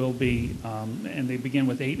that will be, and they begin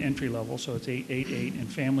with 8 entry levels, so it's 8, 8, 8 in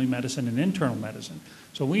family medicine and internal medicine.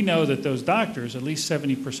 So we know that those doctors, at least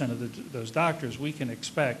 70% of those doctors, we can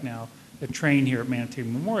expect now that train here at Manatee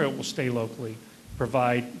Memorial will stay locally,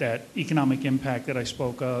 provide that economic impact that I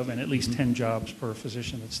spoke of, and at least 10 jobs per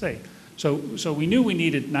physician that stay. So we knew we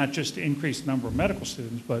needed not just to increase the number of medical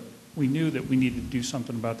students, but we knew that we needed to do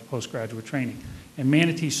something about the postgraduate training. And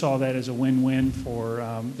Manatee saw that as a win-win for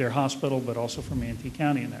their hospital, but also for Manatee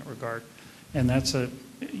County in that regard. And that's a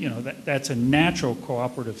natural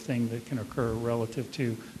cooperative thing that can occur relative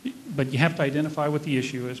to, but you have to identify what the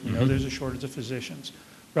issue is. We know there's a shortage of physicians.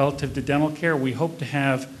 Relative to dental care, we hope to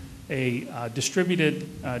have a distributed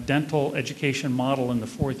dental education model in the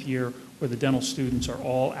 4th year where the dental students are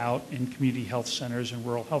all out in community health centers and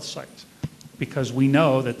rural health sites, because we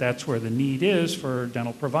know that that's where the need is for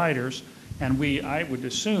dental providers. And I would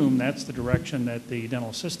assume that's the direction that the dental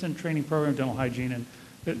assistant training program, dental hygiene, and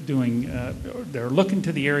they're looking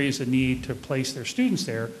to the areas of need to place their students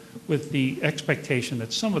there, with the expectation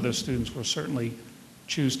that some of those students will certainly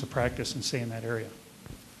choose to practice and stay in that area.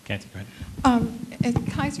 Kathy, go ahead. At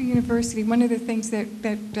Kaiser University, one of the things that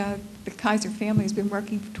the Kaiser family has been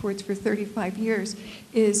working towards for 35 years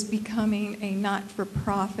is becoming a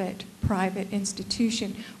not-for-profit private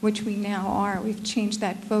institution, which we now are. We've changed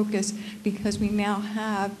that focus because we now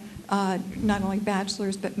have not only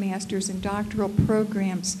bachelor's but master's and doctoral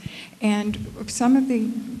programs. And some of the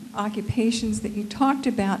occupations that you talked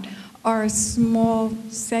about are a small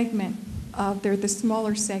segment. They're the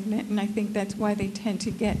smaller segment, and I think that's why they tend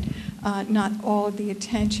to get not all of the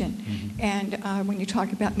attention. Mm-hmm. And when you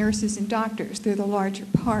talk about nurses and doctors, they're the larger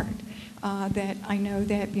part. That I know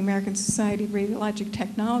that the American Society of Radiologic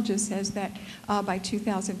Technologists says that by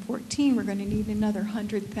 2014 we're going to need another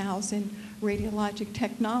 100,000 radiologic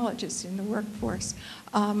technologists in the workforce.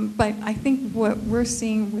 But I think what we're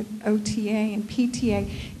seeing with OTA and PTA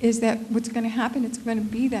is that what's going to happen, it's going to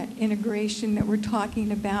be that integration that we're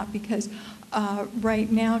talking about, because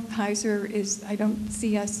right now Kaiser I don't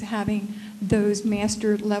see us having those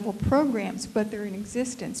master level programs, but they're in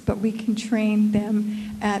existence. But we can train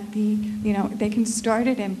them at they can start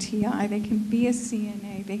at MTI, they can be a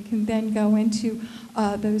CNA, they can then go into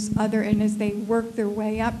those other, and as they work their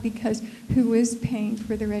way up, because who is paying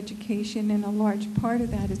for their education, and a large part of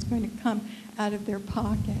that is going to come out of their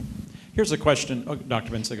pocket. Here's a question. Oh,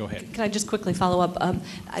 Dr. Benson, go ahead. Can I just quickly follow up?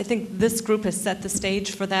 I think this group has set the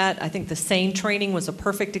stage for that. I think the SANE training was a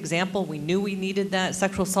perfect example. We knew we needed that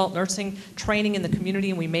sexual assault nursing training in the community,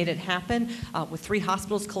 and we made it happen with 3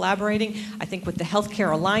 hospitals collaborating. I think with the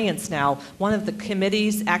Healthcare Alliance now, one of the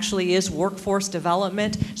committees actually is workforce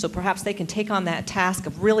development, so perhaps they can take on that task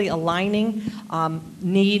of really aligning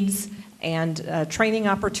needs and training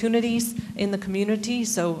opportunities in the community.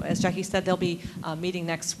 So as Jackie said, they'll be meeting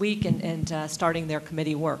next week and starting their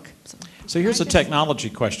committee work. So here's a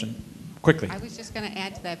technology question, quickly. I was just going to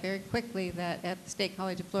add to that very quickly that at the State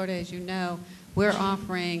College of Florida, as you know, we're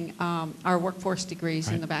offering our workforce degrees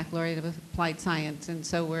in the Baccalaureate of Applied Science, and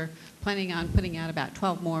so we're planning on putting out about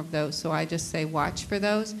 12 more of those, so I just say watch for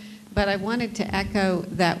those. But I wanted to echo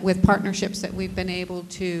that with partnerships that we've been able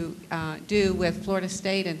to do with Florida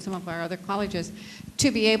State and some of our other colleges, to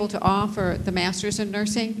be able to offer the Master's in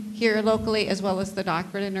Nursing here locally, as well as the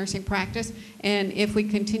Doctorate in Nursing Practice. And if we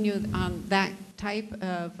continue on that type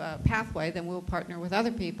of pathway, then we'll partner with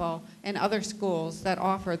other people and other schools that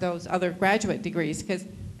offer those other graduate degrees, because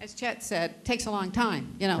as Chet said, it takes a long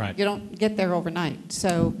time. You know, Right. You don't get there overnight.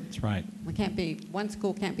 So That's right. one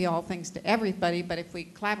school can't be all things to everybody, but if we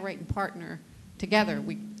collaborate and partner together,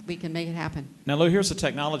 we can make it happen. Now, Lou, here's a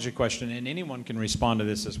technology question, and anyone can respond to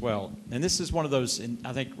this as well. And this is one of those,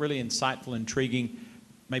 I think, really insightful, intriguing,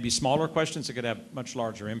 maybe smaller questions that could have much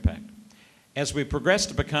larger impact. As we progress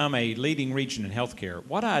to become a leading region in healthcare,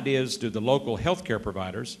 what ideas do the local healthcare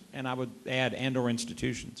providers, and I would add and/or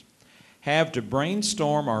institutions, have to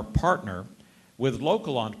brainstorm or partner with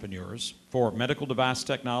local entrepreneurs for medical device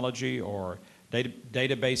technology or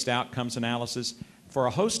data-based outcomes analysis for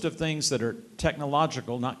a host of things that are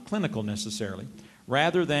technological, not clinical necessarily,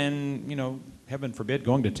 rather than, heaven forbid,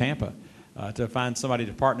 going to Tampa to find somebody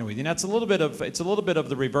to partner with. It's a little bit of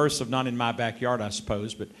the reverse of not in my backyard, I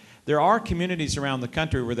suppose, but there are communities around the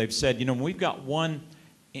country where they've said, when we've got one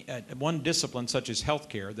discipline such as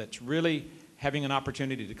healthcare that's really having an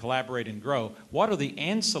opportunity to collaborate and grow, what are the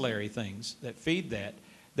ancillary things that feed that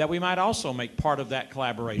we might also make part of that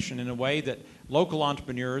collaboration in a way that local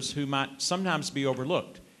entrepreneurs who might sometimes be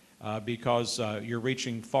overlooked because you're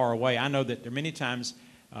reaching far away. I know that there are many times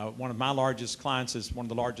one of my largest clients is one of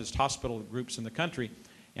the largest hospital groups in the country,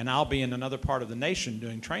 and I'll be in another part of the nation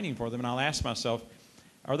doing training for them, and I'll ask myself,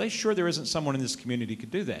 are they sure there isn't someone in this community who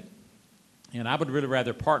could do that? And I would really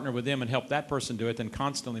rather partner with them and help that person do it than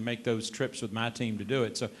constantly make those trips with my team to do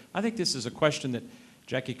it. So I think this is a question that,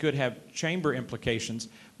 Jackie, could have chamber implications.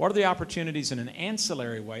 What are the opportunities in an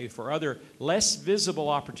ancillary way for other less visible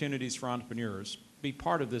opportunities for entrepreneurs be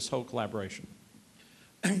part of this whole collaboration?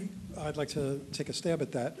 I'd like to take a stab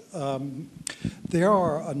at that. There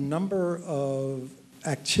are a number of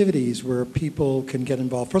activities where people can get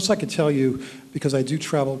involved. First, I can tell you, because I do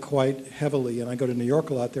travel quite heavily and I go to New York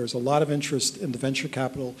a lot, there's a lot of interest in the venture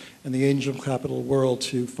capital and the angel capital world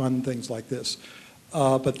to fund things like this.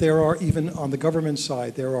 But there are, even on the government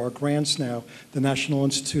side, there are grants now, the National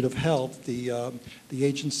Institute of Health, the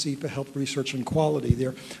Agency for Health Research and Quality.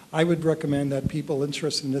 There, I would recommend that people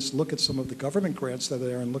interested in this look at some of the government grants that are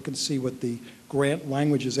there and look and see what the grant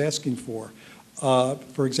language is asking for.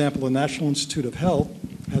 For example, the National Institute of Health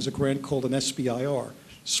has a grant called an SBIR,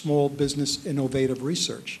 Small Business Innovative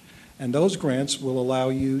Research. And those grants will allow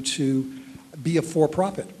you to be a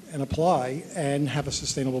for-profit and apply and have a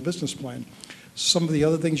sustainable business plan. Some of the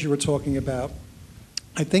other things you were talking about,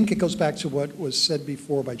 I think it goes back to what was said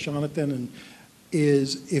before by Jonathan, and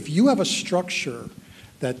is if you have a structure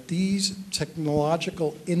that these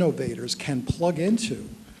technological innovators can plug into,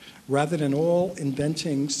 rather than all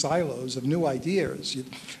inventing silos of new ideas,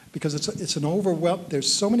 because it's an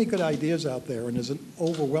there's so many good ideas out there, and there's an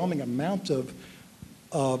overwhelming amount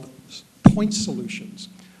of point solutions.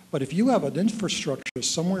 But if you have an infrastructure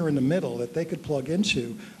somewhere in the middle that they could plug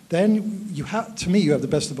into, then you have, to me, you have the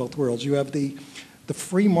best of both worlds. You have the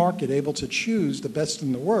free market able to choose the best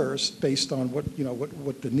and the worst based on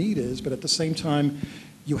what the need is, but at the same time,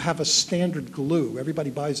 you have a standard glue. Everybody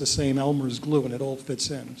buys the same Elmer's glue, and it all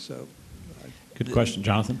fits in. So, good question,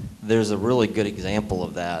 Jonathan. There's a really good example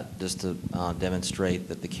of that, just to demonstrate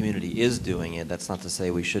that the community is doing it. That's not to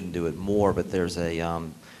say we shouldn't do it more, but there's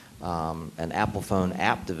an Apple phone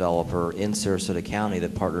app developer in Sarasota County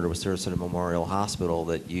that partnered with Sarasota Memorial Hospital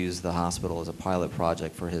that used the hospital as a pilot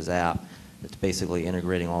project for his app. It's basically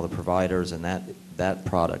integrating all the providers, and that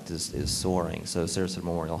product is soaring. So Sarasota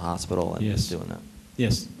Memorial Hospital is doing that.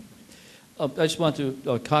 Yes. I just want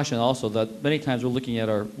to caution also that many times we're looking at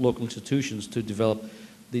our local institutions to develop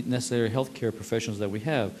the necessary healthcare professionals that we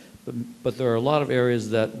have, but there are a lot of areas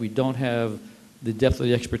that we don't have the depth of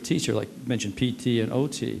the expertise here, like you mentioned PT and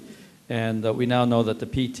OT, and we now know that the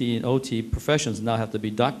PT and OT professions now have to be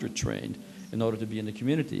doctorate trained in order to be in the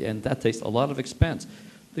community, and that takes a lot of expense.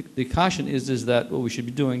 The caution is that what we should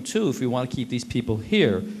be doing too, if we want to keep these people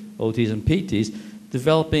here, OTs and PTs,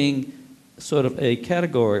 developing sort of a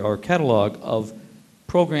category or catalog of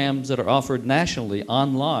programs that are offered nationally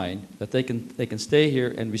online that they can stay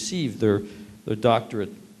here and receive their doctorate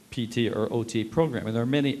PT or OT program. And there are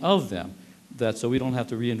many of them, so we don't have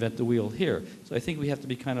to reinvent the wheel here. So I think we have to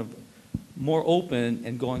be kind of more open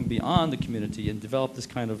and going beyond the community and develop this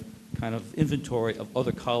kind of inventory of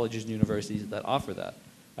other colleges and universities that offer that.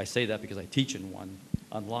 I say that because I teach in one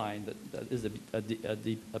online that is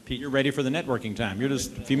a PT. You're ready for the networking time. You're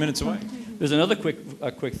just a few minutes away. There's another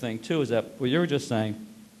quick thing too, is that what you were just saying,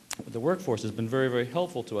 the workforce has been very, very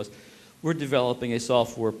helpful to us. We're developing a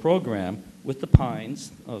software program with the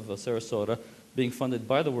Pines of Sarasota, being funded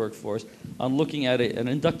by the workforce, on looking at an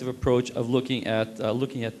inductive approach of looking at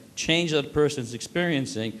change that a person's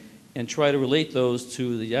experiencing and try to relate those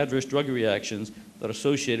to the adverse drug reactions that are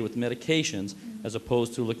associated with medications, as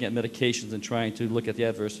opposed to looking at medications and trying to look at the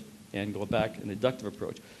adverse and go back an inductive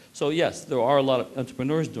approach. So yes, there are a lot of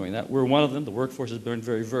entrepreneurs doing that. We're one of them. The workforce has been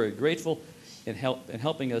very, very grateful in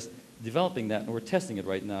helping us developing that, and we're testing it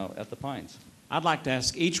right now at the Pines. I'd like to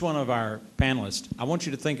ask each one of our panelists, I want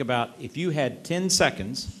you to think about if you had 10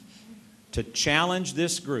 seconds to challenge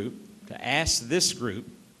this group, to ask this group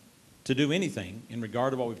to do anything in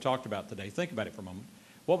regard to what we've talked about today. Think about it for a moment.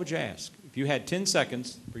 What would you ask? If you had 10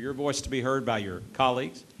 seconds for your voice to be heard by your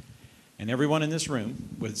colleagues and everyone in this room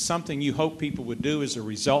with something you hope people would do as a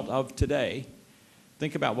result of today,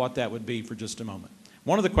 think about what that would be for just a moment.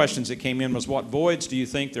 One of the questions that came in was, what voids do you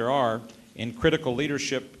think there are in critical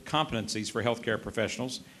leadership competencies for healthcare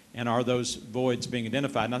professionals, and are those voids being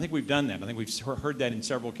identified? And I think we've done that. I think we've heard that in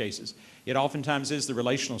several cases. It oftentimes is the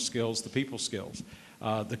relational skills, the people skills.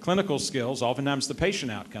 The clinical skills, oftentimes the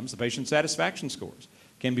patient outcomes, the patient satisfaction scores,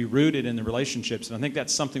 can be rooted in the relationships. And I think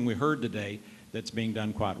that's something we heard today that's being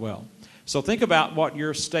done quite well. So think about what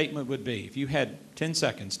your statement would be. If you had 10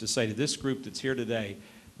 seconds to say to this group that's here today,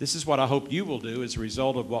 this is what I hope you will do as a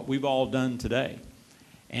result of what we've all done today.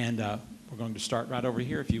 And we're going to start right over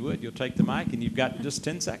here. If you would, you'll take the mic, and you've got just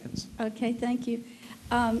 10 seconds. Okay, thank you.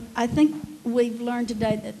 I think we've learned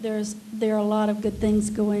today that there are a lot of good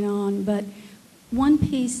things going on, but one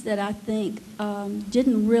piece that I think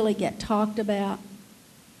didn't really get talked about,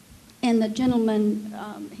 and the gentleman,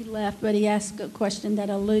 he left, but he asked a question that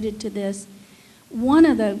alluded to this. One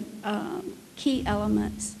of the key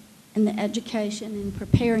elements in the education and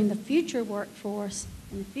preparing the future workforce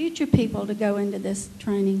and the future people to go into this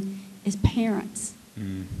training is parents.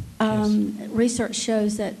 Research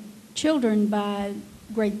shows that children by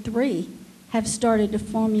grade 3 have started to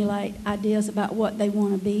formulate ideas about what they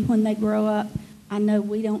want to be when they grow up. I know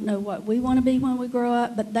we don't know what we want to be when we grow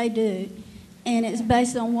up, but they do. And it's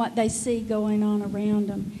based on what they see going on around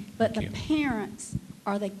them. but Thank the you. parents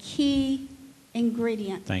are the key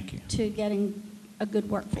ingredient Thank you. to getting a good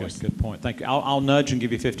workforce. Good point. Thank you. I'll nudge and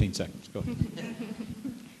give you 15 seconds. Go ahead.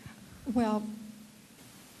 Well,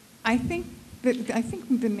 I think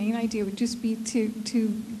the main idea would just be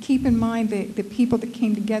to keep in mind the people that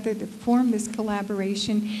came together to form this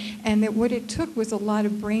collaboration, and that what it took was a lot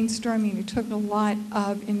of brainstorming. It took a lot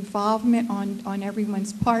of involvement on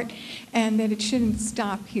everyone's part, and that it shouldn't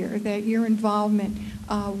stop here. That your involvement,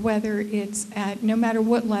 whether it's at no matter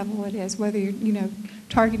what level it is, whether you're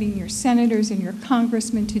targeting your senators and your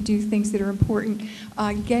congressmen to do things that are important,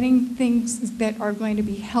 getting things that are going to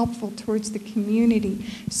be helpful towards the community,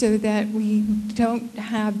 so that we don't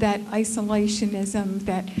have that isolationism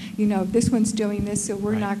that, this one's doing this, so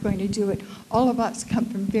we're not going to do it. All of us come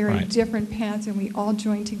from very different paths, and we all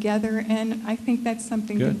join together, and I think that's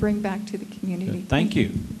something to bring back to the community. Good. Thank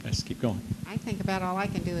you. Let's keep going. I think about all I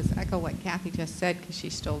can do is echo what Kathy just said, because she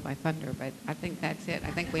stole my thunder, but I think that's it.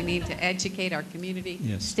 I think we need to educate our community,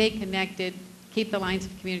 stay connected, keep the lines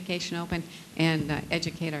of communication open, and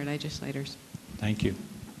educate our legislators. Thank you.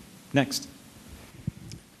 Next.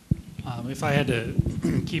 If I had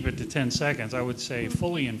to keep it to 10 seconds, I would say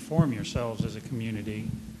fully inform yourselves as a community,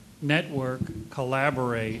 network,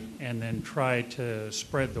 collaborate, and then try to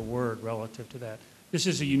spread the word relative to that. This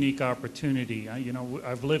is a unique opportunity.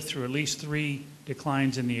 I've lived through at least 3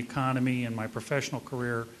 declines in the economy in my professional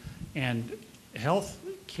career, and health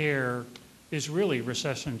care is really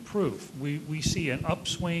recession-proof. We see an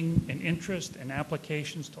upswing in interest and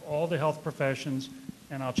applications to all the health professions,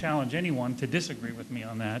 and I'll challenge anyone to disagree with me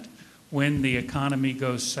on that. When the economy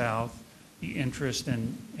goes south, the interest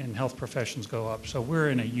in health professions go up. So we're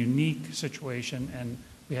in a unique situation, and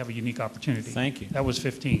we have a unique opportunity. Thank you. That was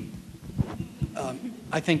 15.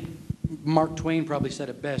 I think Mark Twain probably said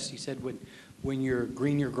it best. He said, when you're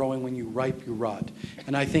green, you're growing. When you ripe, you rot.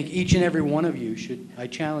 And I think each and every one of you I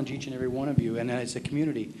challenge each and every one of you, and as a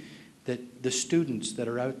community, that the students that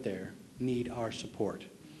are out there need our support.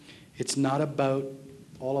 It's not about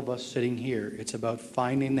all of us sitting here. It's about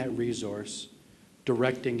finding that resource,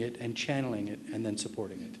 directing it, and channeling it, and then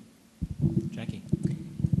supporting it. Jackie.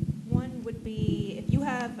 One would be, if you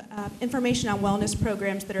have information on wellness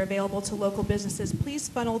programs that are available to local businesses, please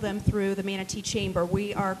funnel them through the Manatee Chamber.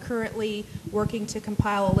 We are currently working to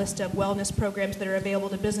compile a list of wellness programs that are available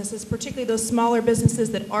to businesses, particularly those smaller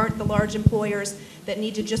businesses that aren't the large employers that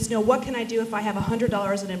need to just know, what can I do if I have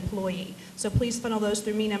 $100 an employee? So please funnel those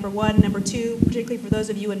through me, number one. Number two, particularly for those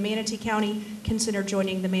of you in Manatee County, consider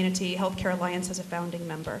joining the Manatee Healthcare Alliance as a founding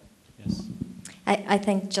member. Yes. I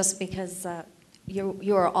think just because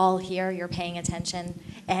you are all here, you're paying attention,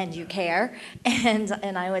 and you care. And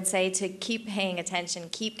I would say to keep paying attention,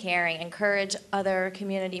 keep caring, encourage other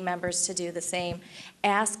community members to do the same.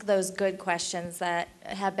 Ask those good questions that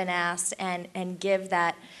have been asked, and give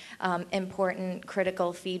that important,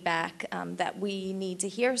 critical feedback that we need to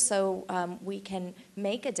hear, so we can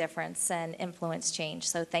make a difference and influence change.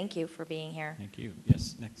 So thank you for being here. Thank you.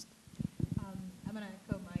 Yes, next. I'm going to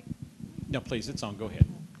echo Mike. No, please, it's on. Go ahead.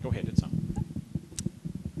 Go ahead, it's on.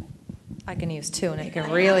 I can use 2, and you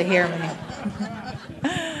can really hear me.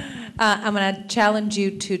 I'm going to challenge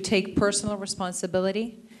you to take personal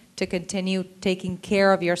responsibility, to continue taking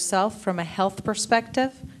care of yourself from a health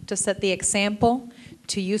perspective, to set the example,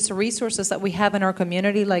 to use the resources that we have in our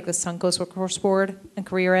community, like the Suncoast Workforce Board and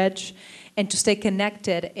Career Edge, and to stay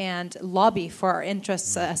connected and lobby for our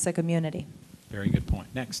interests as a community. Very good point.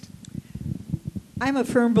 Next. I'm a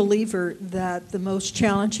firm believer that the most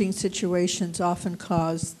challenging situations often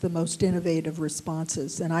cause the most innovative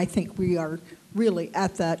responses, and I think we are really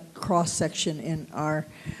at that cross-section in our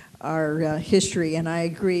history, and I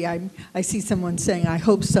agree. I see someone saying, I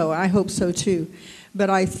hope so too.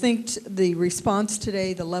 But I think the response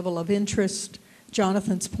today, the level of interest,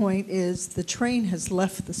 Jonathan's point is the train has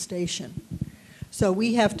left the station. So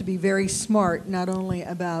we have to be very smart, not only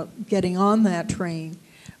about getting on that train,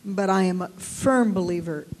 but I am a firm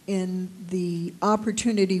believer in the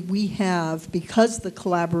opportunity we have because of the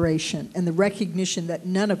collaboration and the recognition that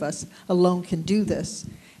none of us alone can do this.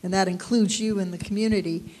 And that includes you in the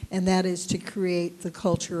community, and that is to create the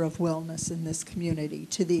culture of wellness in this community.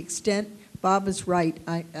 To the extent, Bob is right,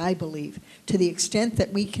 I believe, to the extent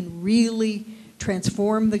that we can really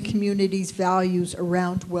transform the community's values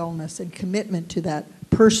around wellness and commitment to that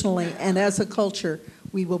personally and as a culture,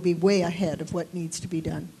 we will be way ahead of what needs to be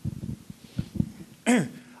done.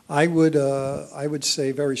 I would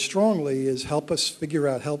say very strongly is help figure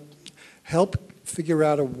out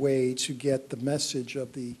a way to get the message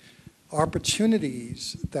of the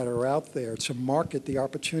opportunities that are out there, to market the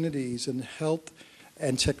opportunities in health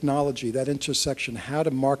and technology, that intersection, how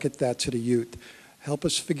to market that to the youth. Help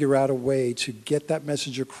us figure out a way to get that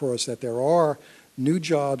message across that there are new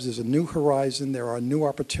jobs, there's a new horizon, there are new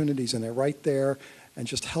opportunities, and they're right there, and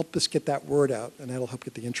just help us get that word out, and that'll help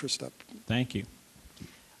get the interest up. Thank you.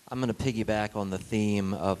 I'm going to piggyback on the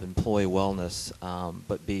theme of employee wellness,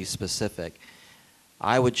 but be specific.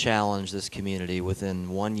 I would challenge this community within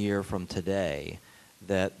 1 year from today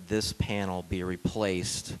that this panel be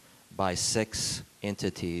replaced by 6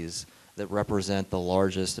 entities that represent the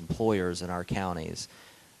largest employers in our counties.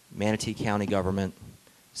 Manatee County Government,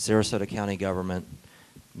 Sarasota County Government,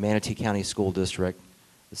 Manatee County School District,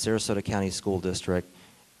 the Sarasota County School District,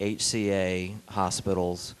 HCA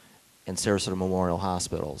hospitals, and Sarasota Memorial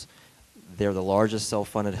Hospitals. They're the largest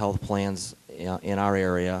self-funded health plans in our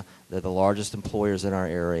area. They're the largest employers in our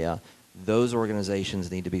area. Those organizations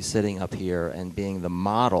need to be sitting up here and being the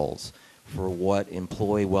models for what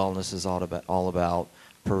employee wellness is all about,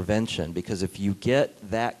 prevention. Because if you get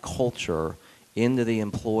that culture into the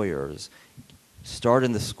employers, start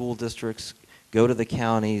in the school districts, go to the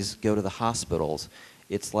counties, go to the hospitals,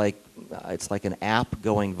 it's like an app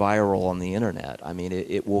going viral on the internet. I mean,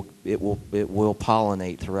 it will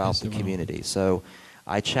pollinate throughout the community. So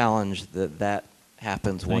I challenge that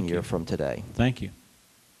happens 1 year from today. Thank you.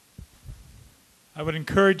 I would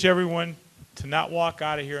encourage everyone to not walk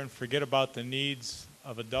out of here and forget about the needs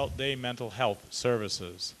of adult day mental health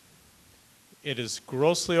services. It is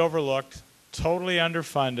grossly overlooked, totally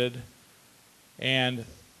underfunded, and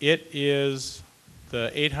it is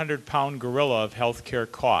the 800-pound gorilla of healthcare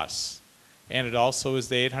costs. And it also is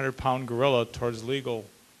the 800-pound gorilla towards legal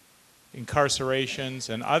incarcerations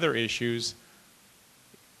and other issues.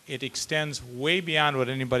 It extends way beyond what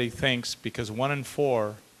anybody thinks, because 1 in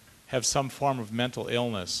 4 have some form of mental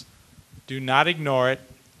illness. Do not ignore it.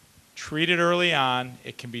 Treat it early on.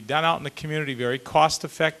 It can be done out in the community very cost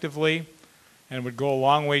effectively, and would go a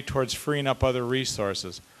long way towards freeing up other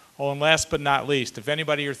resources. Oh, and last but not least, if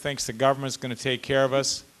anybody here thinks the government's going to take care of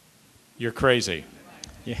us, you're crazy.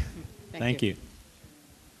 Yeah. Thank you.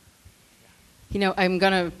 You know, I'm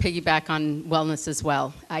going to piggyback on wellness as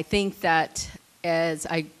well. I think that as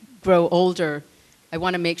I grow older, I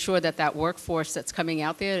want to make sure that that workforce that's coming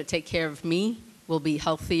out there to take care of me will be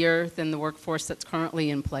healthier than the workforce that's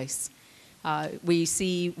currently in place. We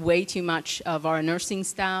see way too much of our nursing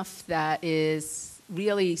staff that is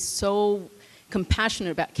really so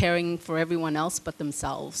compassionate about caring for everyone else but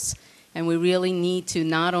themselves. And we really need to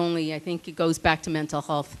not only, I think it goes back to mental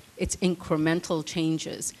health, it's incremental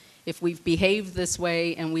changes. If we've behaved this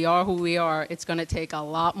way and we are who we are, it's going to take a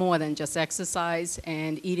lot more than just exercise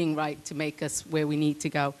and eating right to make us where we need to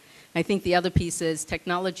go. I think the other piece is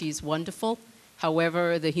technology is wonderful.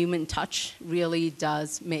 However, the human touch really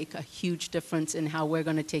does make a huge difference in how we're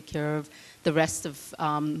going to take care of the rest of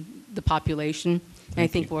the population. And I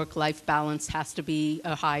think work-life balance has to be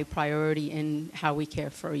a high priority in how we care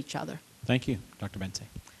for each other. Thank you. Dr. Bensey.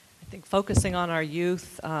 I think focusing on our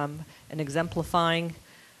youth and exemplifying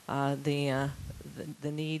the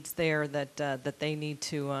needs there that they need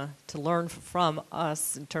to learn from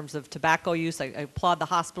us in terms of tobacco use. I applaud the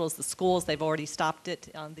hospitals, the schools. They've already stopped it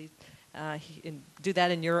on the do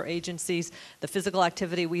that in your agencies. The physical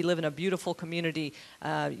activity, we live in a beautiful community.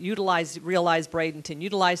 Realize Bradenton,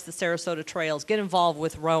 utilize the Sarasota trails, get involved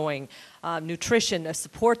with rowing, nutrition,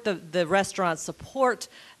 support the restaurants, support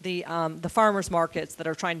the farmers markets that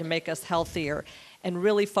are trying to make us healthier, and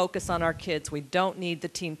really focus on our kids. We don't need the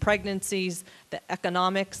teen pregnancies, the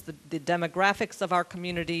economics, the demographics of our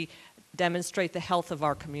community demonstrate the health of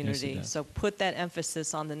our community. Yes, so put that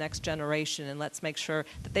emphasis on the next generation, and let's make sure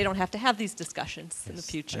that they don't have to have these discussions in the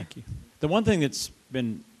future. Thank you. The one thing that's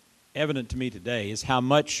been evident to me today is how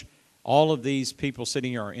much all of these people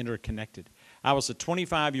sitting here are interconnected. I was a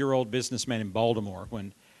 25-year-old businessman in Baltimore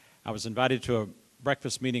when I was invited to a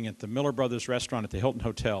breakfast meeting at the Miller Brothers restaurant at the Hilton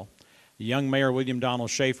Hotel. The young Mayor William Donald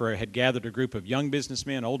Schaefer had gathered a group of young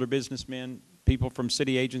businessmen, older businessmen, people from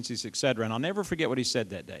city agencies, et cetera, and I'll never forget what he said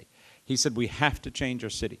that day. He said, we have to change our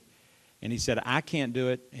city. And he said, I can't do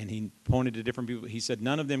it, and he pointed to different people. He said,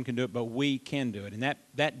 none of them can do it, but we can do it. And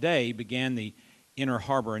that day began the Inner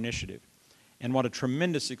Harbor Initiative. And what a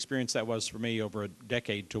tremendous experience that was for me over a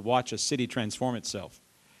decade to watch a city transform itself.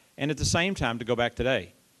 And at the same time, to go back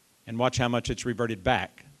today and watch how much it's reverted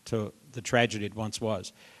back to the tragedy it once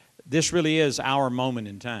was. This really is our moment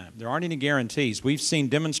in time. There aren't any guarantees. We've seen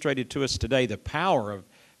demonstrated to us today the power of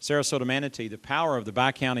Sarasota Manatee, the power of the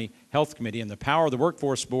Bi-County Health Committee, and the power of the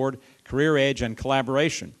Workforce Board, Career Edge, and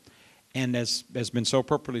collaboration. And as has been so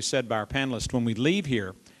appropriately said by our panelists, when we leave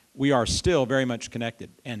here, we are still very much connected.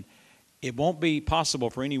 And It won't be possible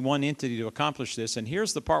for any one entity to accomplish this, and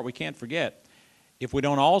here's the part we can't forget. If we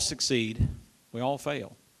don't all succeed, we all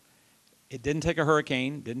fail. It didn't take a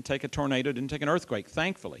hurricane, didn't take a tornado, didn't take an earthquake,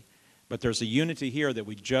 thankfully, but there's a unity here that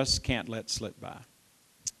we just can't let slip by.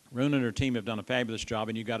 Rune and her team have done a fabulous job,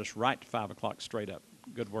 and you got us right to 5 o'clock straight up.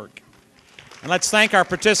 Good work. And let's thank our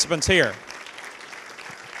participants here.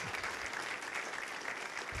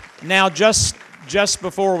 Now, just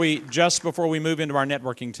before we move into our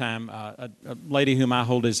networking time, a lady whom I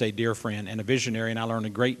hold as a dear friend and a visionary, and I learned a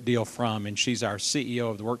great deal from, and she's our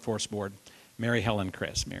CEO of the Workforce Board, Mary Helen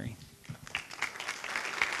Kress. Mary.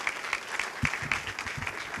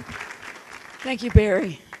 Thank you,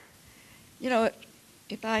 Barry. You know,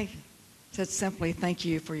 if I said simply thank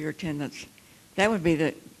you for your attendance, that would be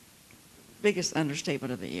the biggest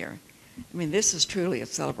understatement of the year. I mean, this is truly a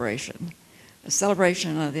celebration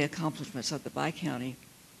of the accomplishments of the Bi-County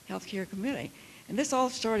Healthcare Committee. And this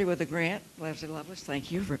all started with a grant. Leslie Lovelace,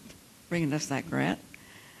 thank you for bringing us that grant.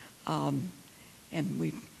 And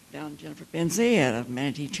we found Jennifer Benzie at a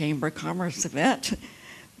Manatee Chamber of Commerce event.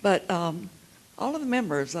 But all of the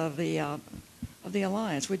members of the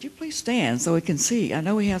Alliance, would you please stand so we can see? I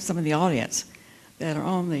know we have some in the audience that are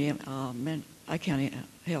on the Bi-County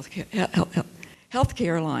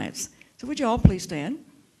Healthcare Alliance. So would you all please stand?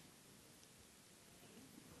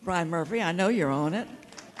 Brian Murphy, I know you're on it.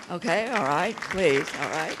 Okay, all right, please, all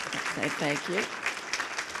right. Thank you.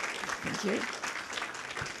 Thank you.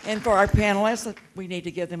 And for our panelists, we need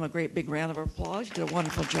to give them a great big round of applause. You did a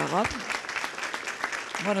wonderful job.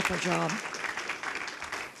 Wonderful job.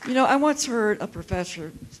 You know, I once heard a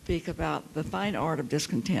professor speak about the fine art of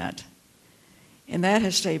discontent. And that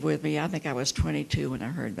has stayed with me. I think I was 22 when I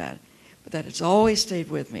heard that. But that has always stayed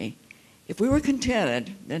with me. If we were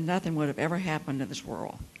contented, then nothing would have ever happened in this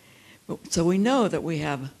world. So we know that we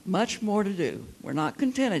have much more to do. We're not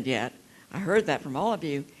contented yet. I heard that from all of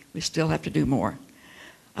you. We still have to do more.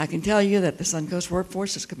 I can tell you that the Suncoast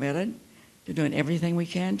workforce is committed to doing everything we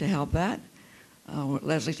can to help that.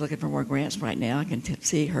 Leslie's looking for more grants right now. I can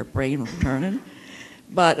see her brain turning.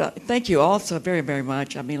 But thank you all so very, very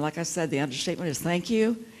much. I mean, like I said, the understatement is thank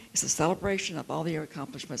you. It's a celebration of all your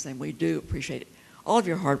accomplishments, and we do appreciate it. All of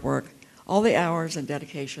your hard work, all the hours and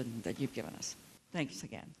dedication that you've given us. Thanks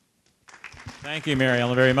again. Thank you, Mary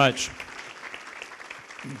Ellen, very much.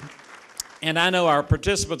 And I know our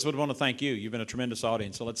participants would want to thank you. You've been a tremendous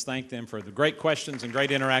audience, so let's thank them for the great questions and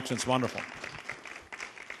great interactions. Wonderful.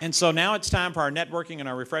 And so now it's time for our networking and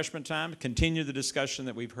our refreshment time. Continue the discussion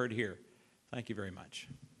that we've heard here. Thank you very much.